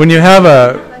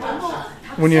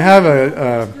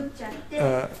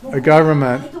a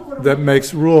government that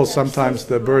makes rules, sometimes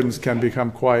the burdens can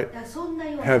become quite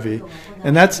heavy,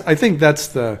 and I think that's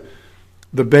the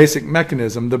basic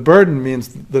mechanism. The burden means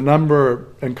the number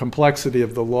and complexity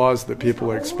of the laws that people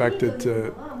are expected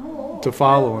to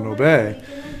follow and obey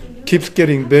keeps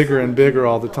getting bigger and bigger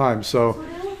all the time. So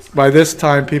by this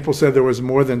time, people said there was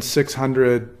more than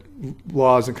 600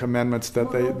 laws and commandments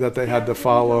that they had to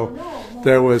follow.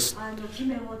 There was,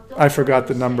 I forgot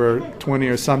the number, 20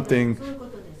 or something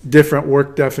different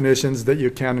work definitions that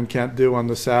you can and can't do on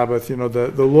the Sabbath.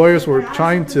 The lawyers were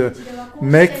trying to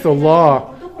make the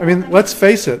law. I mean, let's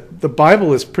face it, the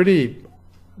Bible is pretty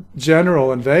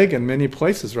general and vague in many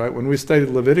places, right? When we studied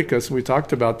Leviticus, we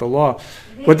talked about the law.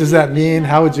 What does that mean?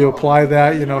 How would you apply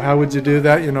that? How would you do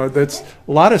that? That's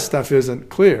a lot of stuff isn't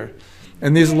clear.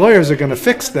 And these lawyers are going to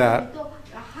fix that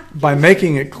by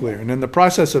making it clear. And in the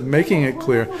process of making it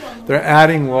clear, they're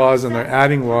adding laws and they're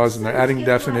adding laws and they're adding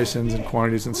definitions and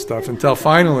quantities and stuff until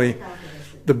finally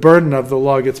the burden of the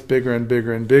law gets bigger and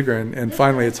bigger and bigger, and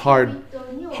finally it's hard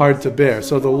to bear.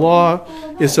 So the law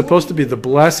is supposed to be the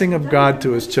blessing of God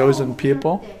to his chosen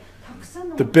people.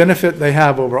 The benefit they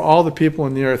have over all the people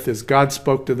on the earth is God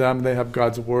spoke to them, they have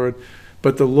God's word,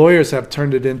 but the lawyers have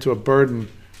turned it into a burden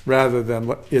rather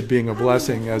than it being a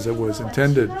blessing as it was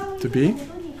intended to be.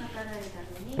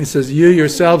 He says, "You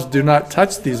yourselves do not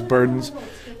touch these burdens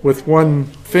with one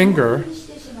finger."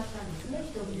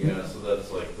 Yeah, so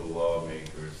that's like the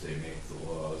lawmakers, they make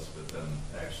the laws, but then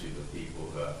actually the people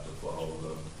who have to follow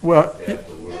them, well, they have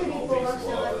to learn all these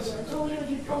laws, and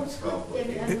it becomes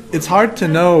complicated. It's hard to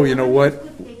know,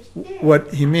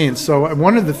 what he means. So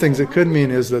one of the things it could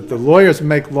mean is that the lawyers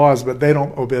make laws, but they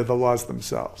don't obey the laws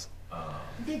themselves.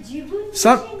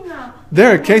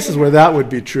 There are cases where that would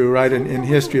be true, right, in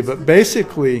history, but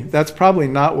basically that's probably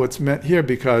not what's meant here,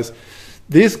 because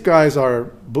these guys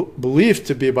are believed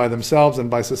to be by themselves and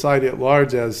by society at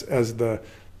large as the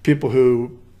people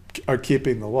who are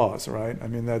keeping the laws, right? I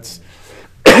mean, that's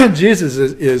Jesus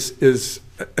is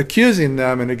accusing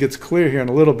them, and it gets clear here in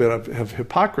a little bit of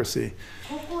hypocrisy.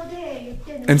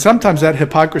 And sometimes that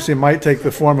hypocrisy might take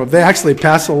the form of they actually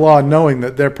pass a law knowing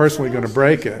that they're personally going to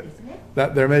break it.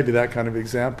 That there may be that kind of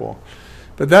example,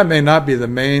 but that may not be the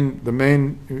main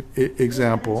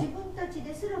example.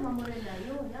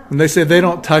 When they say they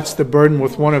don't touch the burden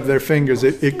with one of their fingers,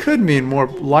 it could mean more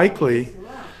likely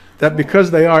that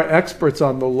because they are experts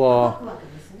on the law,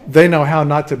 they know how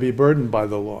not to be burdened by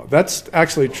the law. That's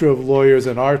actually true of lawyers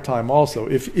in our time also.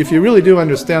 If you really do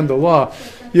understand the law,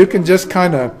 you can just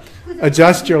kind of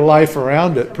adjust your life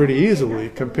around it pretty easily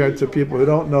compared to people who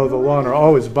don't know the law and are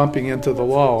always bumping into the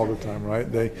law all the time,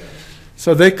 right?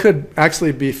 So they could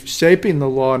actually be shaping the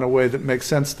law in a way that makes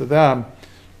sense to them,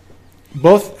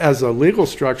 both as a legal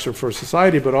structure for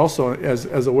society, but also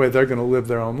as a way they're going to live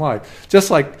their own life. Just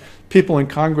like people in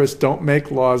Congress don't make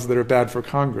laws that are bad for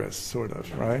Congress, sort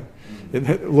of, right?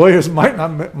 Lawyers might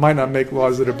not make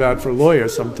laws that are bad for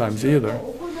lawyers sometimes either.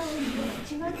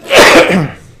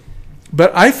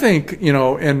 But I think,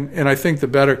 and I think the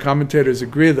better commentators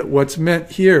agree that what's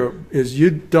meant here is you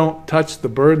don't touch the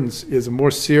burdens is a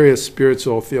more serious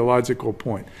spiritual theological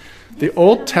point. The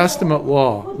Old Testament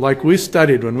law, like we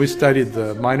studied when we studied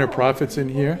the minor prophets in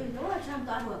here,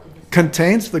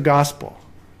 contains the gospel.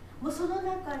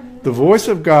 The voice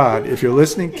of God, if you're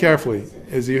listening carefully,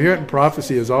 as you hear it in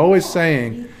prophecy, is always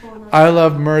saying, I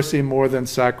love mercy more than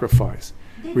sacrifice.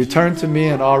 Return to me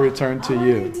and I'll return to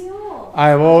you. I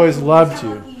have always loved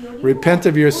you. Repent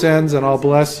of your sins and I'll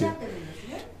bless you.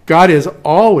 God is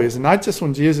always, not just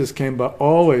when Jesus came, but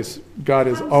always, God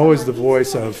is always the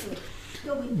voice of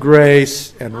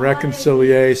grace and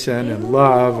reconciliation and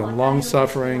love and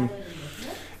long-suffering.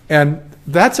 And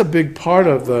that's a big part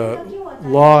of the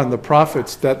law and the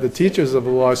prophets that the teachers of the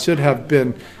law should have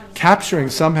been capturing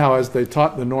somehow as they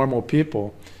taught the normal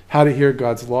people how to hear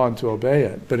God's law and to obey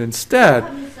it. But instead,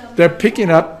 they're picking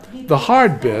up the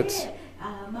hard bits,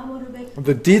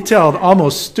 the detailed,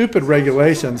 almost stupid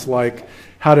regulations like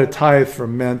how to tithe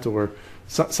from mint or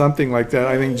something like that.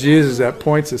 I think Jesus at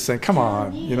points is saying, come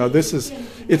on,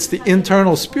 it's the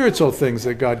internal spiritual things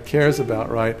that God cares about,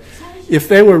 right? If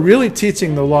they were really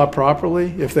teaching the law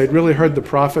properly, if they'd really heard the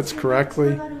prophets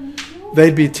correctly,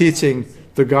 they'd be teaching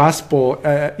the gospel,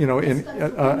 in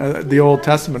the Old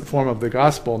Testament form of the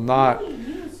gospel, not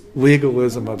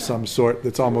legalism of some sort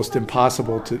that's almost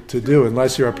impossible to do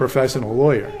unless you're a professional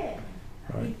lawyer.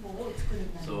 Right?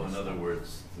 So in other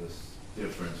words, this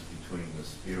difference between the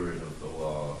spirit of the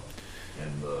law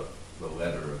and the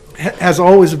letter of the law has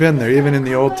always been there, even in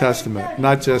the Old Testament.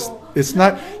 Not just, it's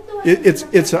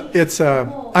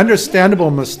a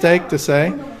understandable mistake to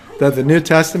say that the New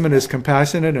Testament is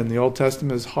compassionate and the Old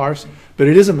Testament is harsh, but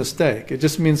it is a mistake. It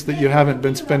just means that you haven't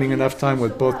been spending enough time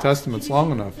with both Testaments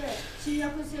long enough.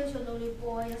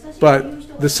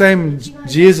 But the same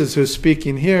Jesus who's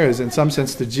speaking here is in some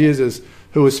sense the Jesus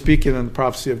who was speaking in the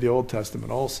prophecy of the Old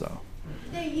Testament also.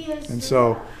 And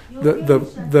so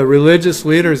the religious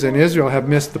leaders in Israel have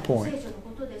missed the point.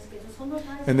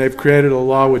 And they've created a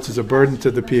law which is a burden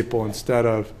to the people instead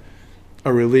of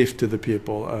a relief to the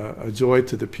people, a joy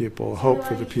to the people, a hope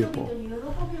for the people.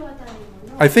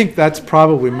 I think that's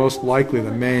probably most likely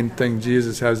the main thing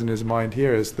Jesus has in his mind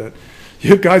here, is that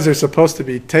you guys are supposed to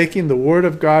be taking the Word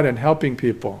of God and helping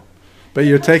people, but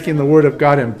you're taking the Word of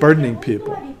God and burdening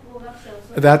people.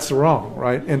 That's wrong,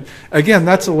 right? And again,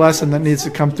 that's a lesson that needs to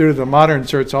come through the modern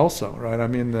church also, right? I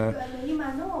mean,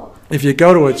 if you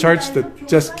go to a church that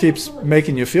just keeps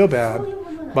making you feel bad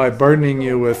by burdening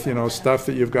you with, stuff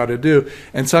that you've got to do,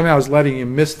 and somehow is letting you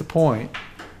miss the point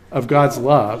of God's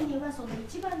love,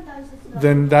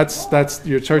 then that's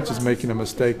your church is making a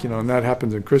mistake, and that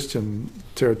happens in Christian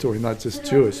territory, not just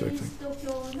Jewish, I think.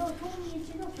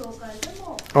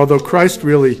 Although Christ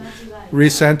really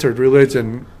recentered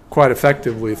religion quite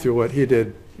effectively through what he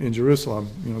did in Jerusalem,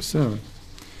 soon.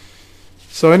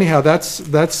 So anyhow,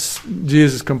 that's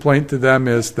Jesus' complaint to them,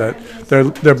 is that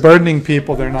they're burdening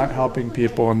people, they're not helping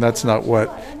people, and that's not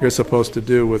what you're supposed to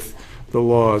do with the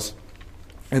laws.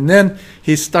 And then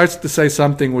he starts to say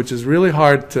something which is really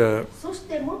hard to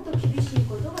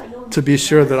be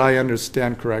sure that I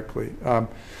understand correctly.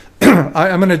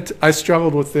 I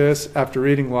struggled with this after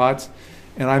reading lots,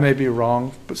 and I may be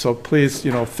wrong, so please,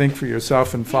 think for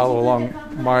yourself and follow along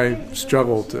my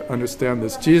struggle to understand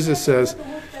this. Jesus says,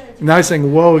 now he's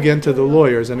saying woe again to the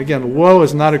lawyers. And again, woe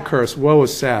is not a curse. Woe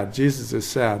is sad. Jesus is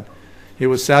sad. He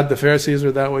was sad the Pharisees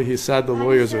are that way. He's sad the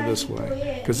lawyers are this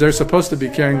way. Because they're supposed to be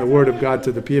carrying the word of God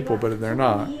to the people, but they're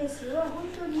not.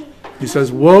 He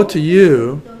says, woe to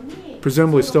you,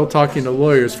 presumably still talking to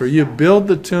lawyers, for you build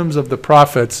the tombs of the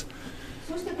prophets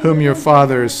whom your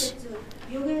fathers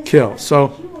kill.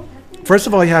 So, first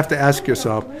of all, you have to ask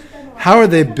yourself, how are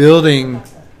they building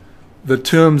the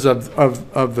tombs of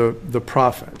the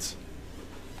prophets?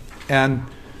 And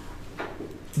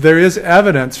there is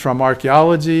evidence from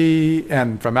archaeology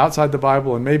and from outside the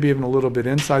Bible, and maybe even a little bit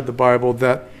inside the Bible,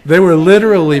 that they were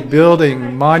literally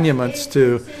building monuments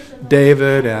to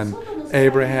David and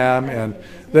Abraham and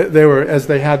They were, as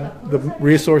they had the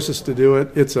resources to do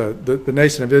it. The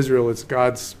nation of Israel is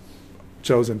God's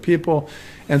chosen people,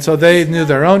 and so they knew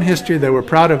their own history. They were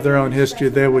proud of their own history.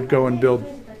 They would go and build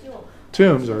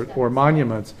tombs or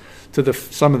monuments to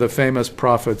some of the famous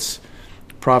prophets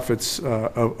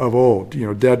of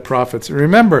old. Dead prophets.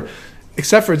 Remember,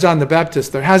 except for John the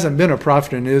Baptist, there hasn't been a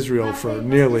prophet in Israel for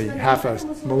nearly half a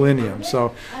millennium.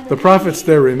 So the prophets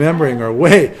they're remembering are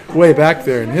way back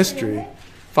there in history.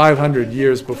 500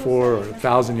 years before or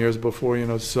 1,000 years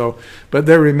before, so, but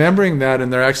they're remembering that,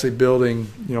 and they're actually building,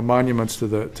 monuments to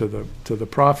the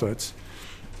prophets.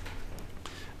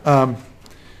 And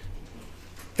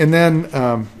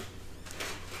then,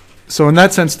 so in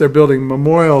that sense, they're building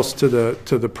memorials to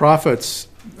the prophets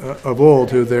of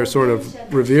old, who they're sort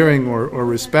of revering or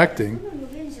respecting.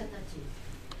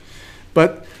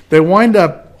 But they wind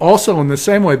up also in the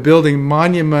same way building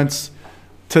monuments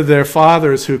to their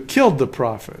fathers who killed the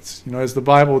prophets. As the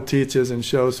Bible teaches and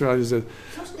shows throughout,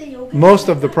 most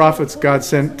of the prophets God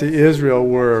sent to Israel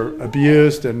were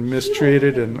abused and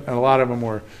mistreated, and a lot of them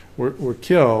were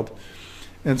killed.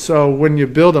 And so when you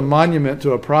build a monument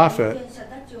to a prophet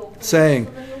saying,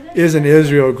 "Isn't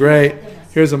Israel great?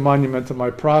 Here's a monument to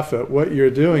my prophet," what you're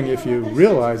doing, if you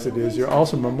realize it is, you're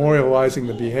also memorializing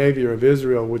the behavior of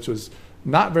Israel, which was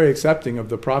not very accepting of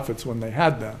the prophets when they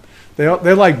had them. They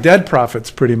like dead prophets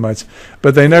pretty much,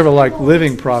 but they never liked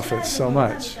living prophets so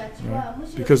much,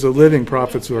 because the living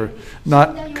prophets were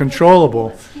not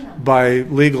controllable by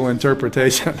legal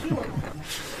interpretation.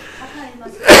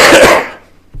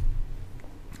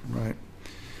 Right.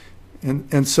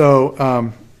 And so,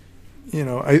 I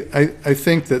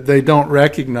think that they don't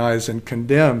recognize and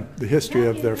condemn the history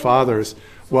of their fathers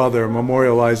while they're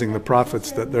memorializing the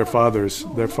prophets that their fathers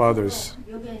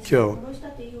killed.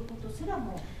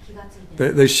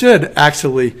 They should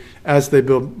actually, as they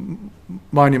build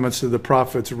monuments to the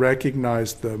prophets,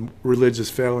 recognize the religious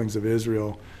failings of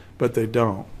Israel, but they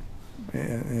don't.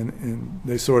 And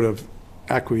they sort of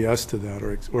acquiesce to that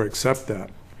or accept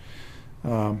that.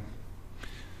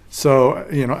 So,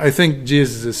 I think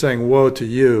Jesus is saying, woe to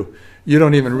you. You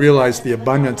don't even realize the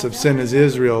abundance of sin as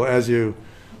Israel as you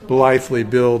blithely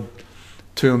build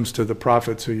tombs to the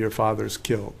prophets who your fathers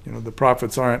killed. The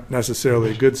prophets aren't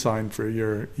necessarily a good sign for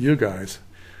you guys.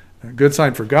 A good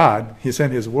sign for God. He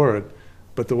sent his word,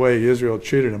 but the way Israel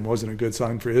treated him wasn't a good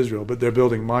sign for Israel. But they're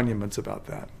building monuments about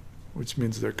that, which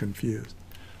means they're confused,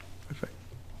 I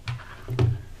think.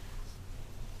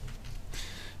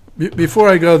 Before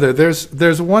I go there,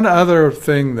 there's one other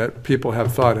thing that people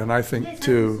have thought, and I think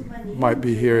too might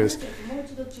be here, is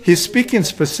he's speaking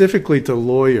specifically to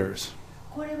lawyers.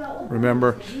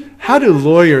 Remember, how do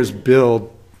lawyers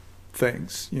build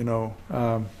things?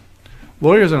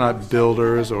 Lawyers are not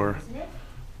builders or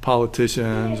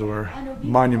politicians or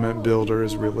monument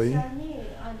builders, really.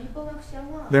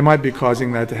 They might be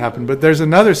causing that to happen, but there's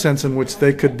another sense in which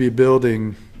they could be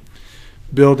building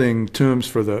tombs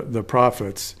for the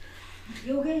prophets,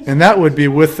 and that would be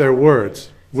with their words,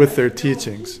 with their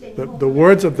teachings. The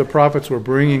words of the prophets were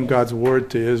bringing God's word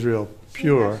to Israel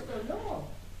pure.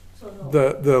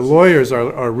 The lawyers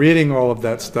are reading all of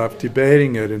that stuff,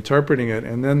 debating it, interpreting it,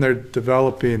 and then they're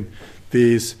developing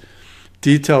these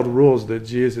detailed rules that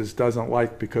Jesus doesn't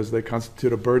like because they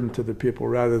constitute a burden to the people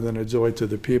rather than a joy to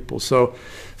the people. So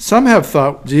some have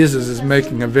thought Jesus is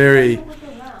making a very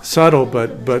subtle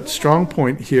but strong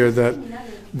point here that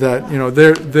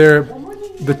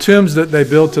the tombs that they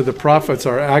build to the prophets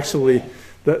are actually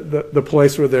the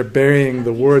place where they're burying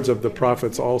the words of the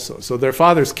prophets also. So their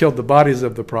fathers killed the bodies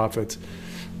of the prophets,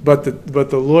 but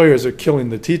the lawyers are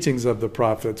killing the teachings of the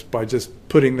prophets by just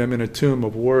putting them in a tomb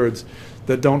of words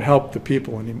that don't help the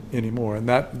people anymore. And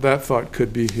that thought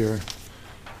could be here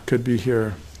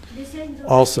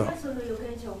also.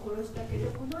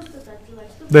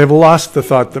 They've lost the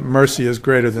thought that mercy is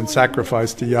greater than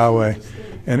sacrifice to Yahweh,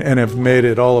 and have made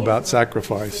it all about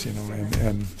sacrifice,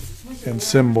 and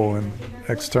symbol and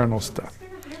external stuff.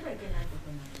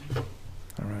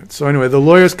 All right. So anyway, the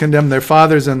lawyers condemn their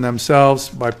fathers and themselves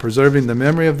by preserving the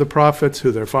memory of the prophets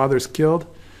who their fathers killed,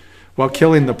 while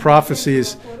killing the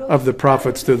prophecies of the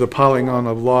prophets through the piling on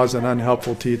of laws and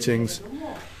unhelpful teachings.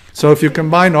 So if you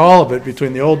combine all of it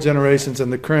between the old generations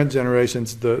and the current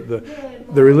generations, the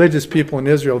religious people in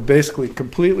Israel basically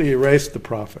completely erased the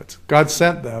prophets. God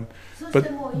sent them,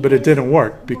 but it didn't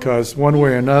work, because one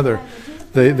way or another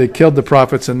they killed the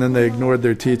prophets and then they ignored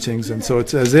their teachings. And so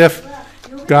it's as if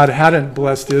God hadn't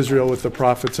blessed Israel with the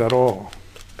prophets at all.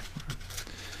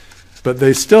 But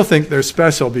they still think they're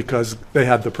special because they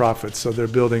had the prophets, so they're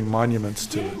building monuments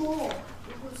to it.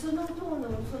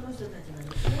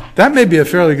 That may be a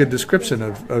fairly good description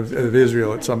of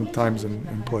Israel at some times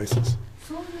and places.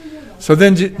 So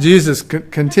then Jesus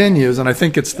continues, and I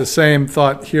think it's the same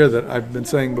thought here that I've been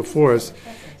saying before.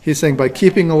 He's saying by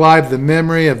keeping alive the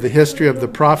memory of the history of the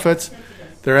prophets,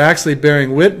 they're actually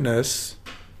bearing witness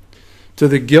to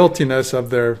the guiltiness of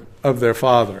their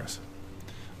fathers.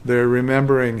 They're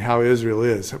remembering how Israel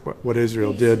is, what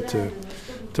Israel did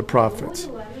to prophets.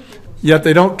 Yet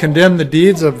they don't condemn the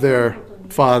deeds of their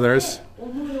fathers.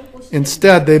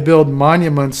 Instead, they build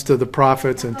monuments to the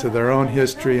prophets and to their own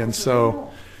history, and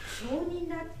so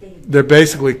they're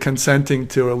basically consenting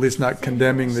to, or at least not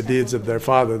condemning, the deeds of their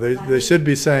father. They should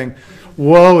be saying,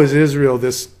 woe is Israel,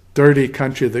 this dirty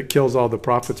country that kills all the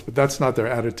prophets, but that's not their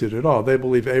attitude at all. They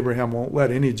believe Abraham won't let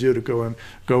any Jew to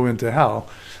go into hell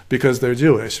because they're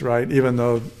Jewish, right? Even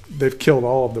though they've killed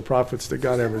all of the prophets that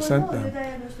God ever sent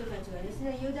them.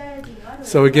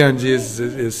 So again, Jesus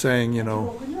is saying,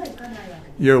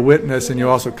 you're a witness and you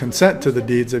also consent to the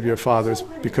deeds of your fathers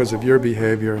because of your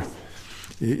behavior,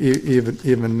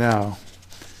 even now.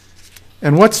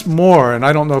 And what's more, and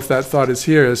I don't know if that thought is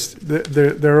here, is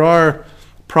there are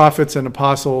prophets and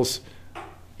apostles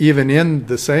even in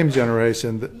the same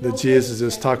generation that Jesus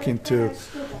is talking to,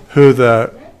 who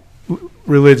the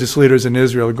religious leaders in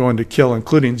Israel are going to kill,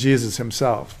 including Jesus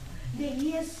himself.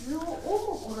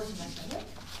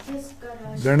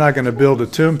 They're not going to build a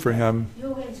tomb for him,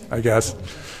 I guess.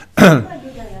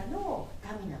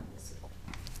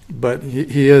 But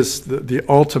he is the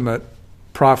ultimate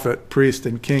prophet, priest,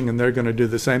 and king, and they're going to do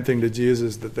the same thing to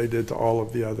Jesus that they did to all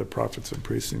of the other prophets and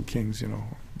priests and kings,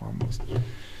 almost.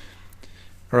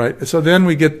 All right, so then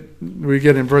we get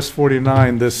in verse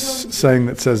 49 this saying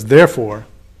that says, therefore,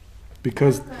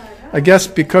 because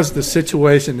the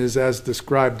situation is as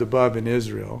described above in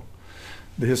Israel,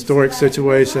 the historic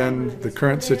situation, the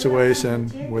current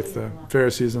situation with the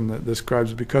Pharisees and the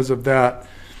scribes, because of that,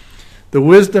 the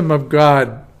wisdom of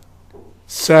God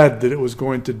said that it was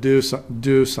going to do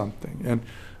something. And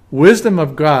wisdom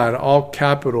of God, all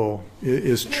capital,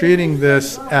 is treating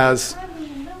this as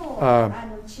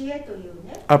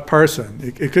a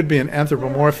person. It could be an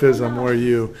anthropomorphism where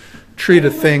you treat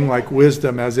a thing like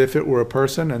wisdom as if it were a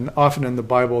person, and often in the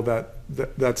Bible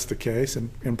that's the case.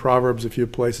 In Proverbs, a few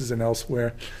places and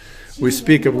elsewhere, we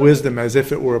speak of wisdom as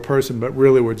if it were a person, but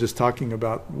really we're just talking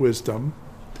about wisdom.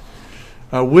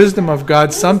 Wisdom of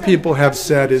God, some people have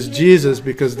said, is Jesus,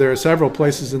 because there are several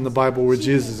places in the Bible where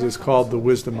Jesus is called the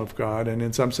wisdom of God, and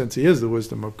in some sense he is the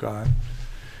wisdom of God.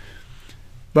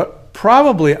 But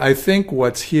probably I think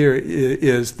what's here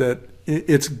is that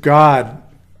it's God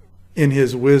in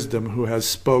his wisdom who has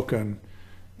spoken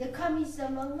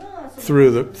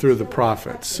through the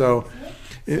prophets. So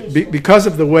because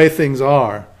of the way things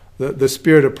are, the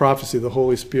spirit of prophecy, the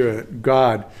Holy Spirit,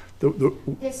 God,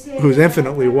 who's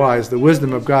infinitely wise, the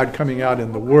wisdom of God coming out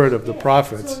in the word of the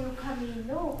prophets,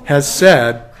 has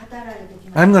said,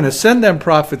 I'm going to send them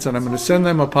prophets and I'm going to send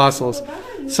them apostles,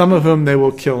 some of whom they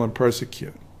will kill and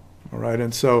persecute. All right,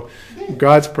 and so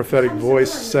God's prophetic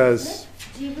voice says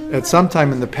at some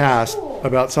time in the past,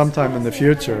 about some time in the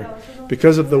future,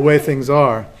 because of the way things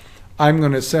are, I'm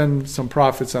going to send some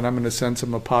prophets and I'm going to send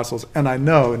some apostles, and I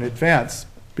know in advance,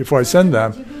 before I send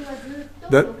them,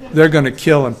 that they're going to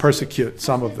kill and persecute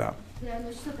some of them.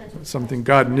 Something,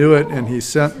 God knew it, and he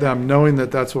sent them knowing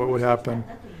that that's what would happen,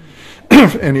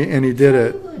 and he did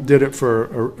it for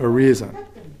a reason.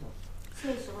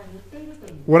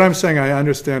 What I'm saying I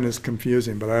understand is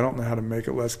confusing, but I don't know how to make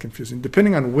it less confusing.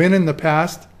 Depending on when in the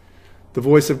past the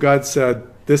voice of God said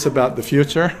this about the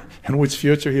future, and which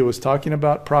future he was talking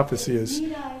about, prophecy is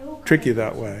tricky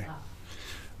that way.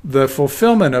 The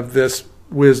fulfillment of this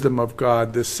wisdom of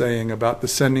God, this saying about the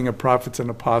sending of prophets and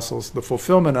apostles, the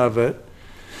fulfillment of it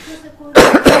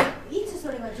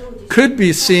could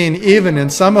be seen even in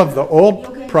some of the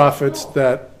old prophets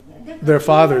that their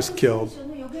fathers killed.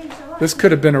 This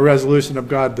could have been a resolution of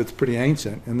God that's pretty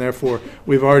ancient, and therefore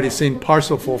we've already seen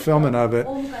partial fulfillment of it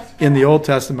in the Old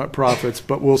Testament prophets,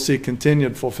 but we'll see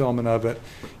continued fulfillment of it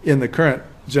in the current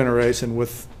generation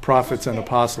with prophets and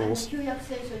apostles.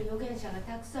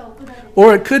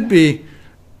 Or it could be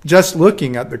just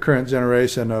looking at the current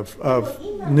generation of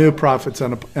new prophets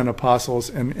and apostles,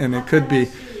 and it could be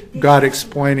God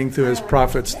explaining through his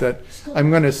prophets that I'm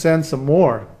going to send some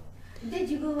more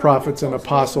prophets and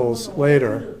apostles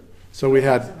later. So we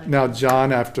had now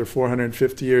John after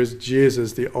 450 years,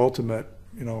 Jesus, the ultimate,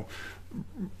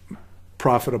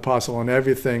 prophet, apostle, and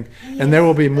everything. And there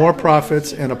will be more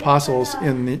prophets and apostles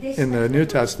in the New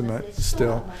Testament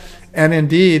still. And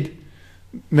indeed,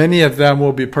 many of them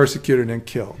will be persecuted and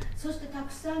killed.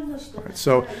 Right.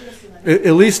 So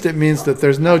At least it means that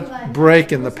there's no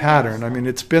break in the pattern. I mean,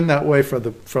 it's been that way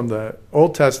from the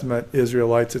Old Testament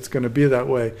Israelites. It's going to be that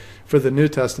way for the New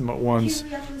Testament ones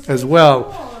as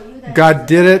well. God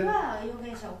did it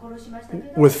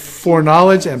with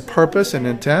foreknowledge and purpose and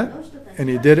intent, and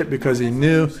he did it because he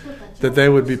knew that they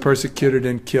would be persecuted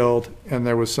and killed, and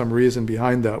there was some reason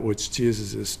behind that, which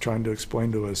Jesus is trying to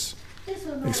explain to us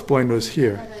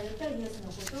here.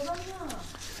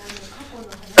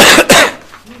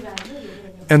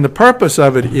 And the purpose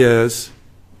of it is,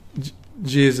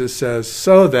 Jesus says,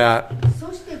 so that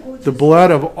the blood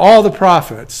of all the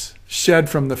prophets shed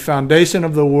from the foundation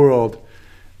of the world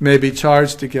may be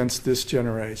charged against this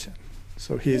generation.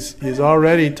 So he's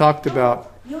already talked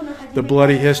about the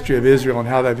bloody history of Israel and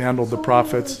how they've handled the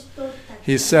prophets.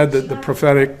 He said that the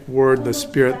prophetic word, the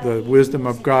Spirit, the wisdom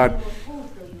of God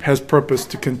has purpose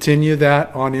to continue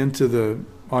that on into the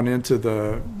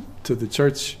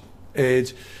church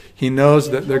age. He knows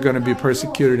that they're going to be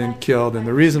persecuted and killed, and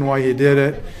the reason why he did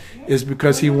it is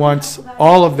because he wants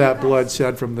all of that blood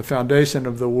shed from the foundation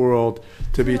of the world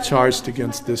to be charged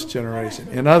against this generation.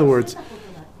 In other words,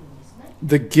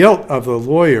 the guilt of the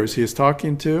lawyers he is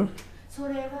talking to,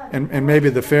 and maybe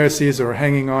the Pharisees are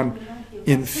hanging on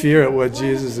in fear at what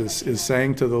Jesus is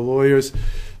saying to the lawyers,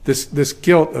 this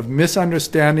guilt of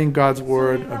misunderstanding God's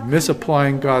word, of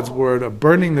misapplying God's word, of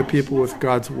burdening the people with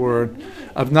God's word,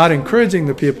 of not encouraging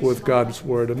the people with God's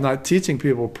word, of not teaching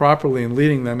people properly and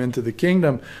leading them into the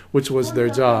kingdom, which was their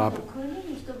job,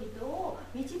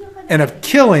 and of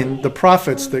killing the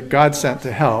prophets that God sent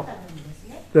to help,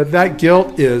 that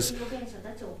guilt is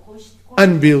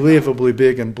unbelievably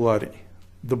big and bloody.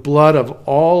 The blood of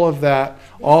all of that,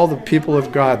 all the people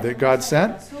of God that God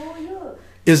sent,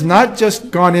 is not just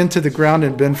gone into the ground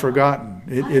and been forgotten.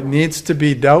 It needs to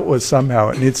be dealt with somehow.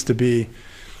 It needs to be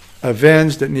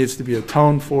avenged. It needs to be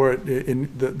atoned for.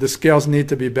 The scales need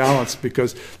to be balanced,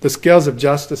 because the scales of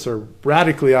justice are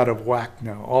radically out of whack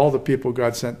now. All the people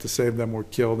God sent to save them were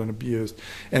killed and abused.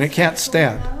 And it can't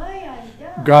stand.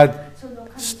 God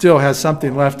still has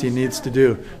something left he needs to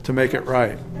do to make it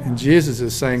right. And Jesus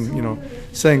is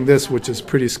saying this, which is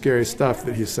pretty scary stuff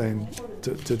that he's saying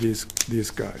to these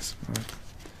guys. Right?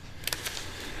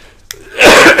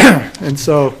 And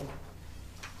so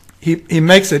he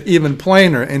makes it even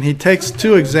plainer, and he takes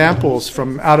two examples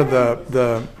from out of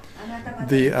the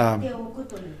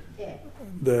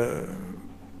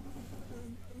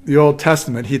Old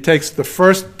Testament. He takes the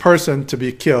first person to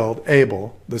be killed,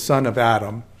 Abel, the son of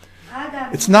Adam.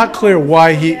 It's not clear why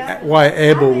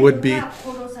Abel would be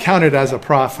counted as a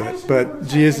prophet, but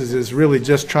Jesus is really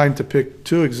just trying to pick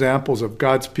two examples of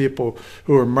God's people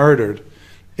who were murdered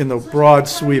in the broad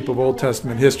sweep of Old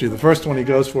Testament history. The first one he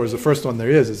goes for is the first one there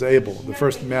is Abel, the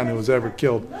first man who was ever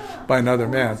killed by another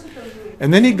man.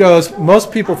 And then he goes,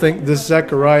 most people think this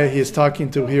Zechariah he is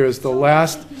talking to here is the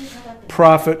last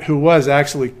prophet who was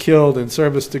actually killed in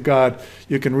service to God.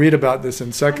 You can read about this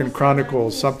in 2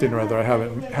 Chronicles something or other. I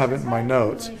have it in my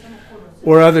notes.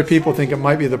 Or other people think it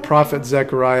might be the prophet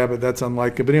Zechariah, but that's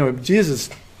unlikely. But anyway, Jesus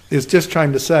is just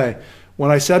trying to say,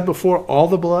 when I said before all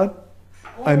the blood,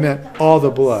 I meant all the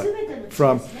blood.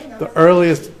 From the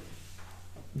earliest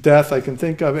death I can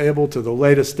think of, Abel, to the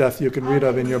latest death you can read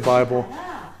of in your Bible.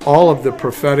 All of the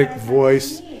prophetic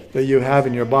voice that you have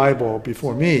in your Bible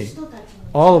before me,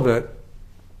 all of it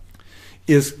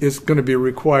is going to be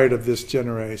required of this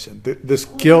generation. This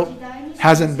guilt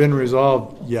hasn't been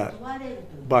resolved yet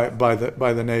by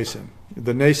the nation.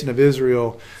 The nation of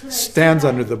Israel stands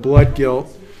under the blood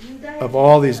guilt of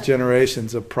all these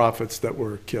generations of prophets that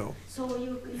were killed.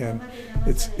 And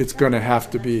it's going to have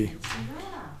to be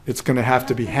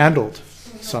handled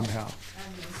somehow.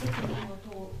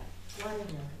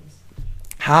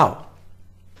 How?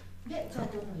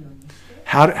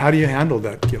 How do you handle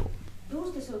that guilt?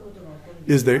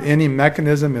 Is there any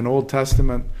mechanism in Old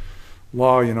Testament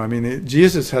law?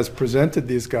 Jesus has presented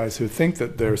these guys who think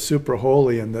that they're super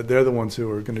holy and that they're the ones who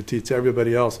are going to teach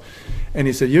everybody else. And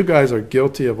he said, you guys are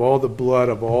guilty of all the blood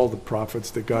of all the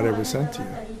prophets that God ever sent to you.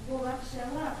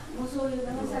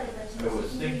 I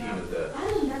was thinking of that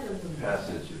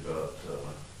passage about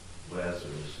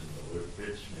Lazarus and the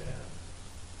rich man.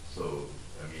 So,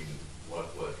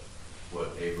 what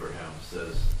Abraham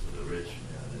says to the rich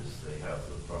man is they have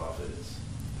the prophets.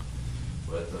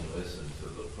 Let them listen to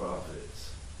the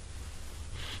prophets.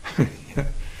 Yeah,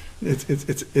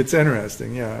 it's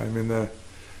interesting. Yeah,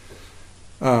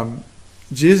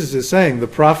 Jesus is saying the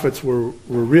prophets were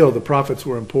real. The prophets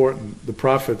were important. The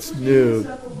prophets knew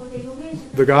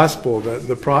the gospel. That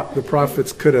the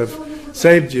prophets could have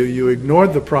saved you. You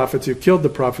ignored the prophets. You killed the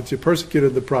prophets. You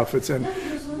persecuted the prophets. And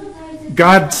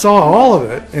God saw all of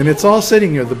it, and it's all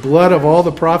sitting here. The blood of all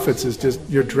the prophets is just,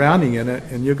 you're drowning in it,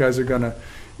 and you guys are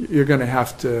you're gonna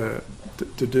have to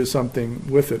do something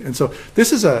with it. And so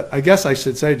this is I guess I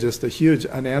should say, just a huge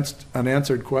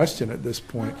unanswered question at this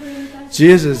point.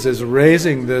 Jesus is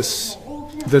raising this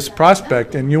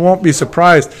prospect, and you won't be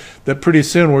surprised that pretty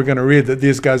soon we're going to read that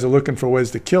these guys are looking for ways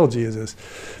to kill Jesus,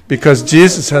 because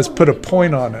Jesus has put a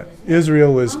point on it.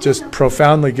 Israel is just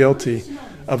profoundly guilty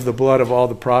of the blood of all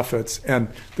the prophets, and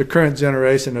the current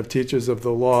generation of teachers of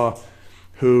the law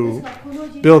who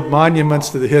build monuments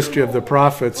to the history of the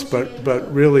prophets,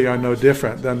 but really are no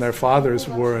different than their fathers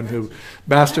were, and who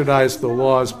bastardized the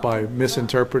laws by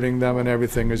misinterpreting them and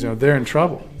everything, is, they're in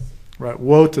trouble, right?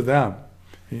 Woe to them.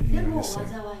 You see.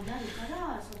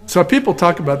 So people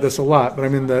talk about this a lot, but I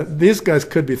mean, these guys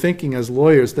could be thinking as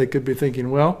lawyers, they could be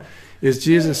thinking, well, is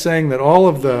Jesus saying that all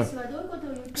of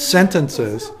the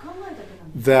sentences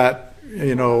that,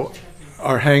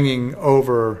 are hanging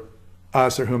over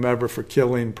us or whomever for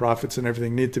killing prophets and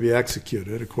everything need to be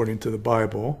executed according to the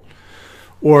Bible?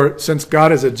 Or since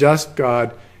God is a just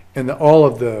God and all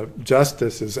of the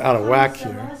justice is out of whack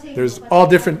here, there's all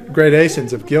different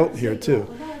gradations of guilt here too.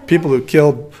 People who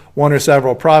killed one or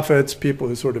several prophets, people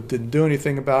who sort of didn't do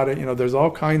anything about it, there's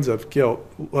all kinds of guilt,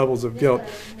 levels of guilt.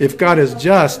 If God is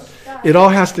just, it all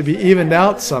has to be evened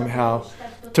out somehow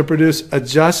to produce a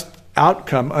just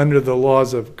outcome under the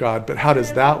laws of God. But how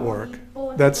does that work?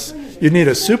 You need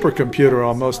a supercomputer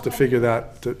almost to figure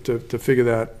that to figure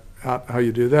that out, how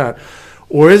you do that.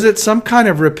 Or is it some kind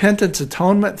of repentance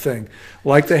atonement thing,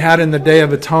 like they had in the Day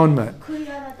of Atonement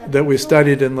that we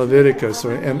studied in Leviticus,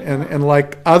 and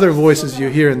like other voices you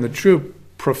hear in the true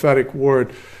prophetic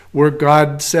word, where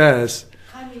God says,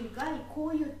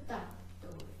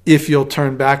 if you'll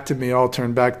turn back to me, I'll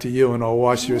turn back to you, and I'll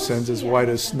wash your sins as white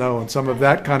as snow. And some of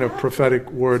that kind of prophetic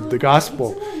word, the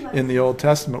gospel in the Old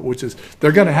Testament, which is,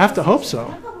 they're going to have to hope so,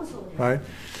 right?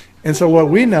 And so what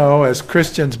we know as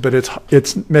Christians, but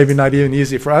it's maybe not even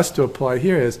easy for us to apply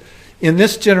here, is in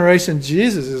this generation,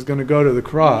 Jesus is going to go to the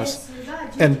cross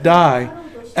and die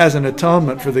as an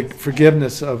atonement for the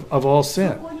forgiveness of all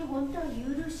sin.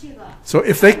 So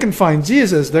if they can find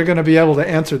Jesus, they're going to be able to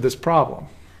answer this problem.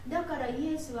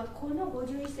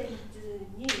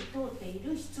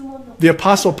 The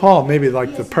Apostle Paul may be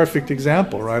like the perfect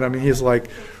example, right? I mean, he's like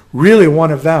really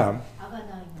one of them.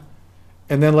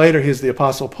 And then later he's the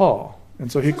Apostle Paul.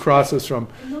 And so he crosses from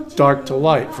dark to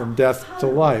light, from death to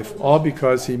life, all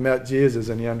because he met Jesus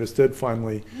and he understood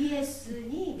finally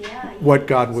what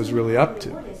God was really up to,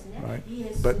 right?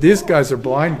 But these guys are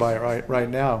blind by it right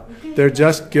now. They're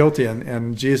just guilty,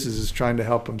 and Jesus is trying to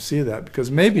help them see that,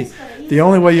 because maybe the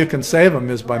only way you can save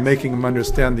them is by making them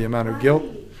understand the amount of guilt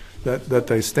that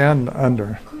they stand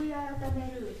under.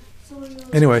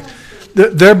 Anyway,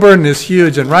 their burden is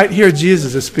huge, and right here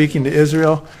Jesus is speaking to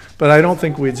Israel, but I don't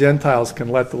think we Gentiles can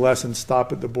let the lesson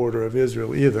stop at the border of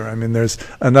Israel either. I mean, there's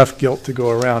enough guilt to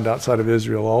go around outside of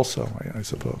Israel also, I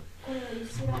suppose.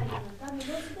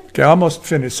 Okay, almost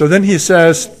finished. So then he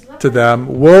says to them,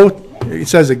 he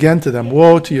says again to them,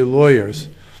 woe to you lawyers,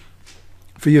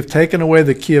 for you have taken away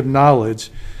the key of knowledge.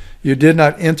 You did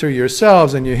not enter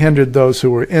yourselves, and you hindered those who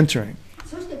were entering.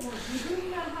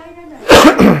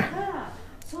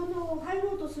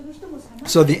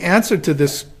 So the answer to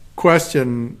this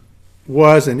question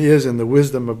was and is in the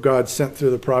wisdom of God sent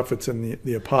through the prophets and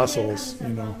the apostles.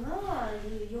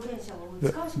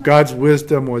 God's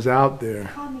wisdom was out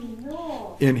there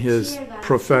in his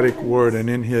prophetic word and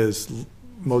in his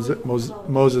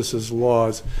Moses'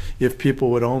 laws, if people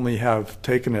would only have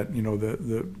taken it,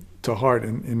 to heart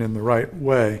and in the right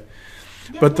way.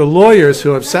 But the lawyers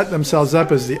who have set themselves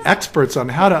up as the experts on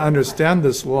how to understand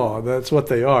this law, that's what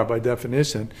they are by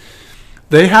definition,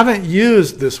 they haven't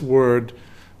used this word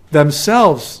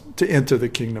themselves to enter the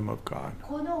kingdom of God.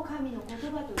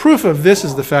 Proof of this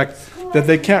is the fact that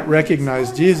they can't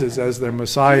recognize Jesus as their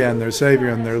Messiah and their Savior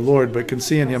and their Lord, but can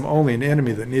see in him only an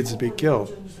enemy that needs to be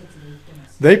killed.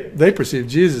 They perceive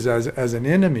Jesus as an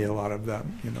enemy, a lot of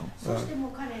them,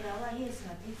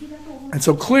 and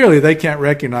so clearly they can't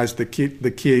recognize the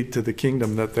key to the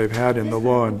kingdom that they've had in the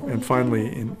law and finally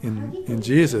in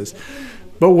Jesus.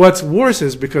 But what's worse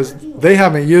is because they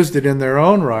haven't used it in their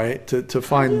own right to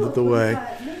find the way,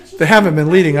 they haven't been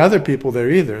leading other people there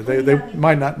either. They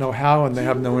might not know how, and they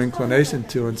have no inclination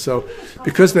to. And so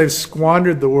because they've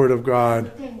squandered the word of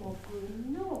God,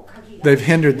 they've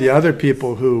hindered the other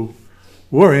people who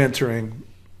were entering.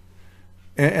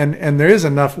 And there is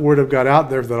enough word of God out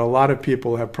there that a lot of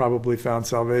people have probably found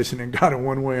salvation in God in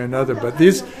one way or another. But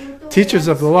these teachers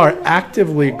of the law are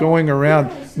actively going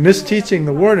around misteaching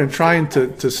the word and trying to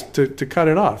cut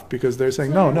it off, because they're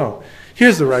saying, no,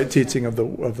 here's the right teaching of the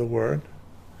word.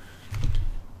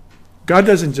 God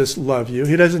doesn't just love you.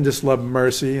 He doesn't just love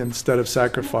mercy instead of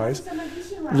sacrifice.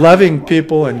 Loving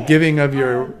people and giving of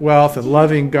your wealth and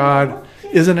loving God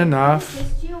isn't enough.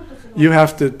 You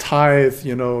have to tithe,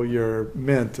 your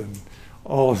mint and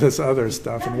all this other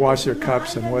stuff, and wash your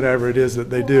cups and whatever it is that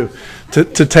they do to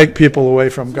take people away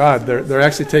from God. They're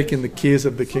actually taking the keys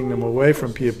of the kingdom away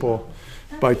from people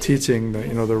by teaching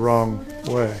the wrong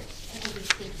way.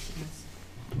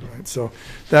 Right? So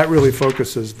that really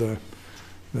focuses the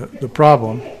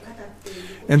problem.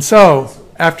 And so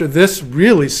after this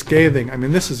really scathing,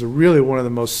 this is really one of the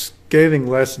most scathing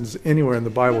lessons anywhere in the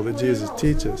Bible that Jesus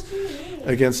teaches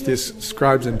against these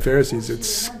scribes and Pharisees. It's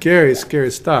scary,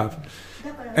 scary stuff.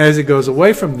 As he goes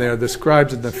away from there, the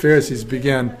scribes and the Pharisees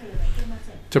began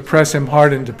to press him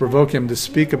hard and to provoke him to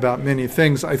speak about many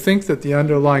things. I think that the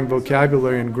underlying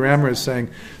vocabulary and grammar is saying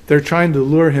they're trying to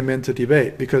lure him into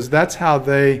debate, because that's how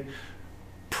they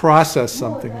process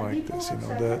something like this.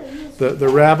 The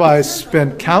rabbis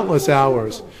spend countless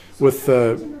hours with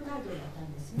the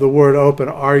word open,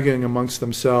 arguing amongst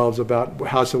themselves about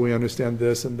how should we understand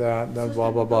this and that, and then blah,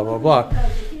 blah, blah, blah, blah.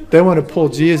 They want to pull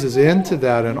Jesus into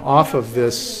that and off of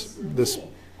this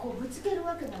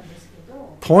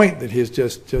point that he's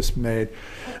just made.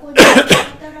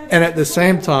 And at the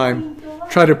same time,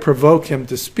 try to provoke him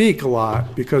to speak a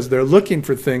lot, because they're looking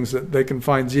for things that they can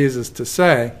find Jesus to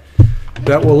say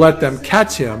that will let them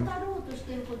catch him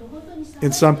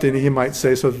in something he might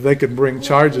say, so that they could bring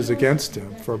charges against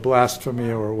him for blasphemy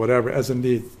or whatever, as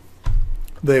indeed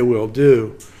they will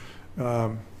do.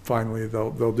 Finally,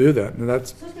 they'll do that, and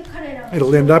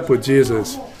it'll end up with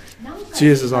Jesus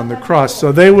on the cross.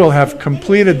 So they will have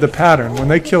completed the pattern. When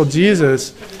they kill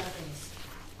Jesus,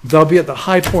 they'll be at the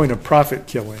high point of prophet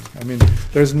killing.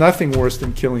 There's nothing worse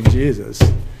than killing Jesus,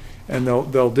 and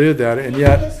they'll do that. And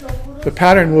yet, the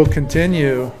pattern will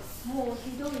continue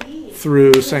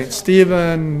through Saint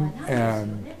Stephen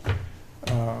and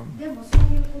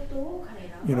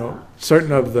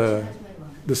certain of the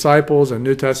disciples and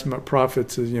New Testament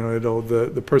prophets.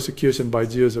 The persecution by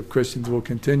Jews of Christians will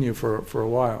continue for a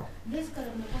while.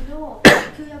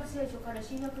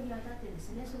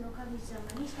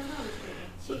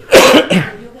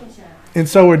 And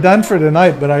so we're done for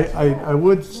tonight, but I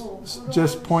would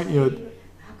just point you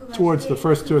towards the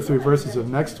first 2 or 3 verses of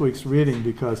next week's reading,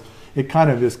 because it kind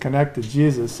of is connected.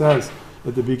 Jesus says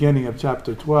at the beginning of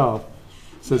chapter 12,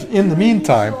 says, in the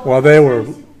meantime, while they were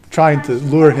trying to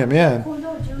lure him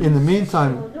in the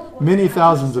meantime, many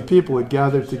thousands of people had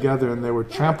gathered together, and they were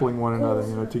trampling one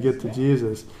another, to get to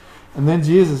Jesus. And then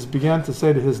Jesus began to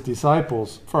say to his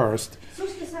disciples first,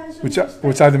 which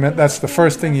either meant that's the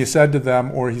first thing he said to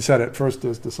them, or he said it first to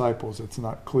his disciples. It's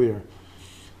not clear.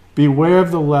 Beware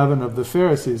of the leaven of the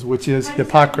Pharisees, which is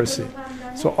hypocrisy.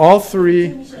 So all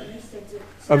 3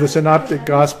 of the synoptic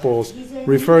gospels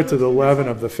refer to the leaven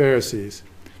of the Pharisees.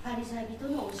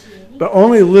 But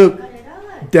only Luke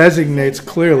designates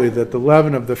clearly that the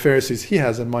leaven of the Pharisees, he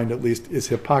has in mind at least, is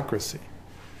hypocrisy,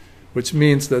 which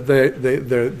means that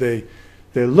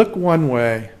they look one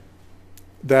way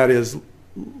that is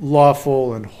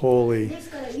lawful and holy,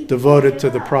 devoted to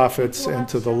the prophets and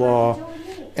to the law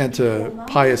and to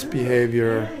pious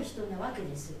behavior,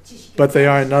 but they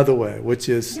are another way, which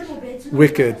is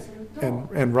wicked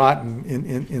and rotten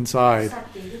inside.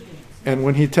 And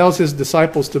when he tells his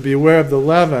disciples to beware of the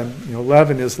leaven,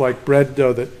 leaven is like bread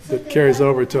dough that carries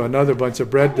over to another bunch of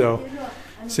bread dough.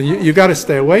 So you got to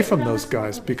stay away from those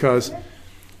guys, because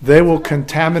they will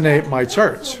contaminate my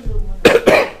church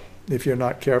if you're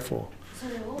not careful.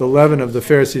 The leaven of the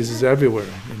Pharisees is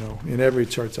everywhere, in every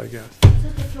church, I guess.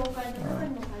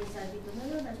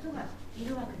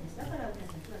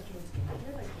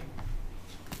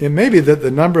 It may be that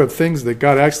the number of things that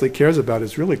God actually cares about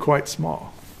is really quite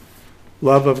small.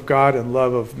 Love of God and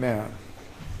love of man.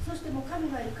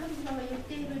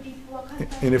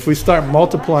 And if we start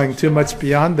multiplying too much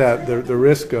beyond that, the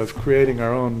risk of creating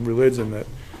our own religion that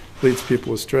leads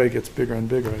people astray gets bigger and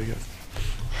bigger, I guess.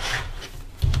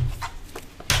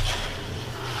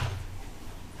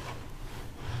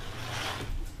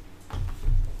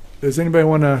 Does anybody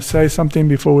want to say something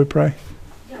before we pray?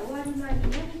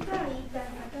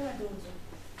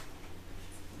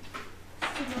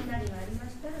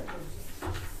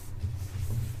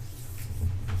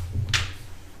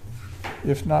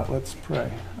 If not, let's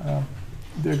pray.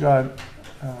 Dear God,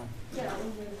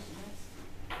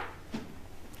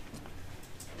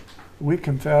 we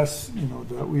confess,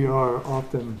 that we are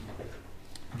often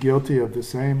guilty of the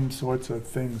same sorts of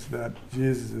things that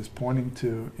Jesus is pointing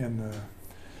to in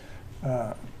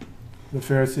the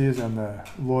Pharisees and the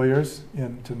lawyers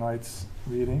in tonight's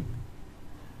reading.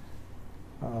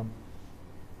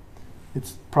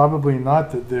 It's probably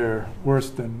not that they're worse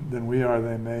than we are.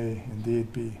 They may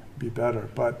indeed be better.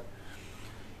 But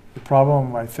the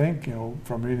problem, I think,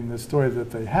 from reading this story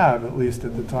that they have, at least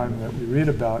at the time that we read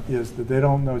about, is that they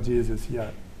don't know Jesus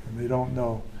yet. And they don't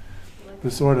know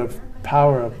the sort of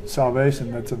power of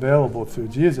salvation that's available through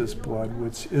Jesus' blood,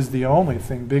 which is the only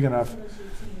thing big enough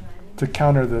to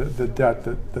counter the debt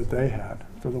that they had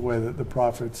for the way that the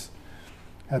prophets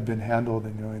had been handled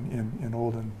in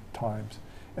olden times,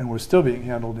 and were still being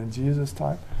handled in Jesus'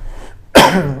 time.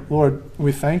 Lord,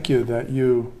 we thank you that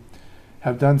you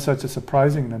have done such a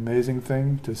surprising and amazing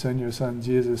thing to send your Son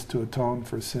Jesus to atone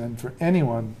for sin, for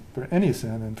anyone, for any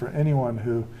sin, and for anyone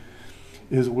who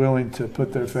is willing to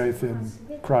put their faith in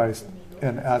Christ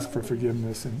and ask for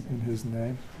forgiveness in his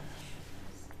name.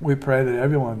 We pray that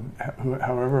everyone,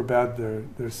 however bad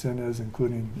their sin is,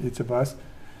 including each of us,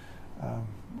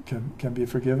 can be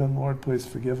forgiven. Lord, please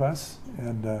forgive us,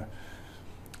 and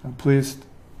please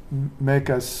make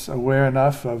us aware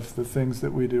enough of the things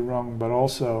that we do wrong, but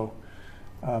also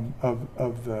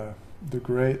of the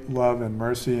great love and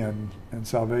mercy and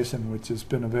salvation which has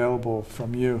been available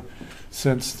from you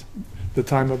since the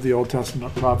time of the Old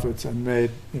Testament prophets, and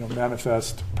made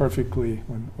manifest perfectly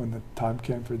when the time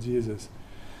came for Jesus.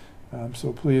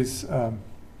 So please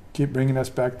keep bringing us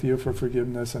back to you for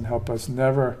forgiveness, and help us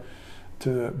never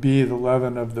to be the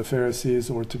leaven of the Pharisees,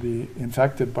 or to be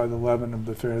infected by the leaven of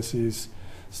the Pharisees,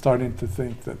 starting to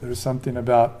think that there's something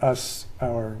about us,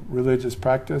 our religious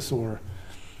practice, or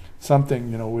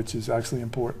something which is actually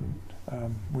important.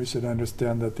 We should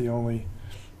understand that the only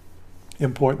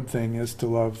important thing is to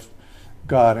love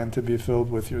God and to be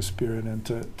filled with your Spirit, and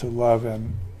to love,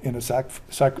 and in a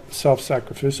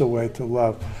self-sacrificial way to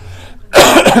love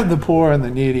the poor and the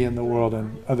needy in the world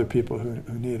and other people who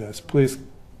need us. Please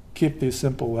keep these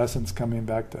simple lessons coming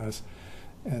back to us,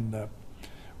 and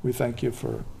we thank you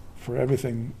for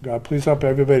everything, God. Please help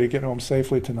everybody to get home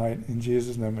safely tonight. In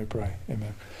Jesus' name we pray.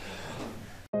 Amen.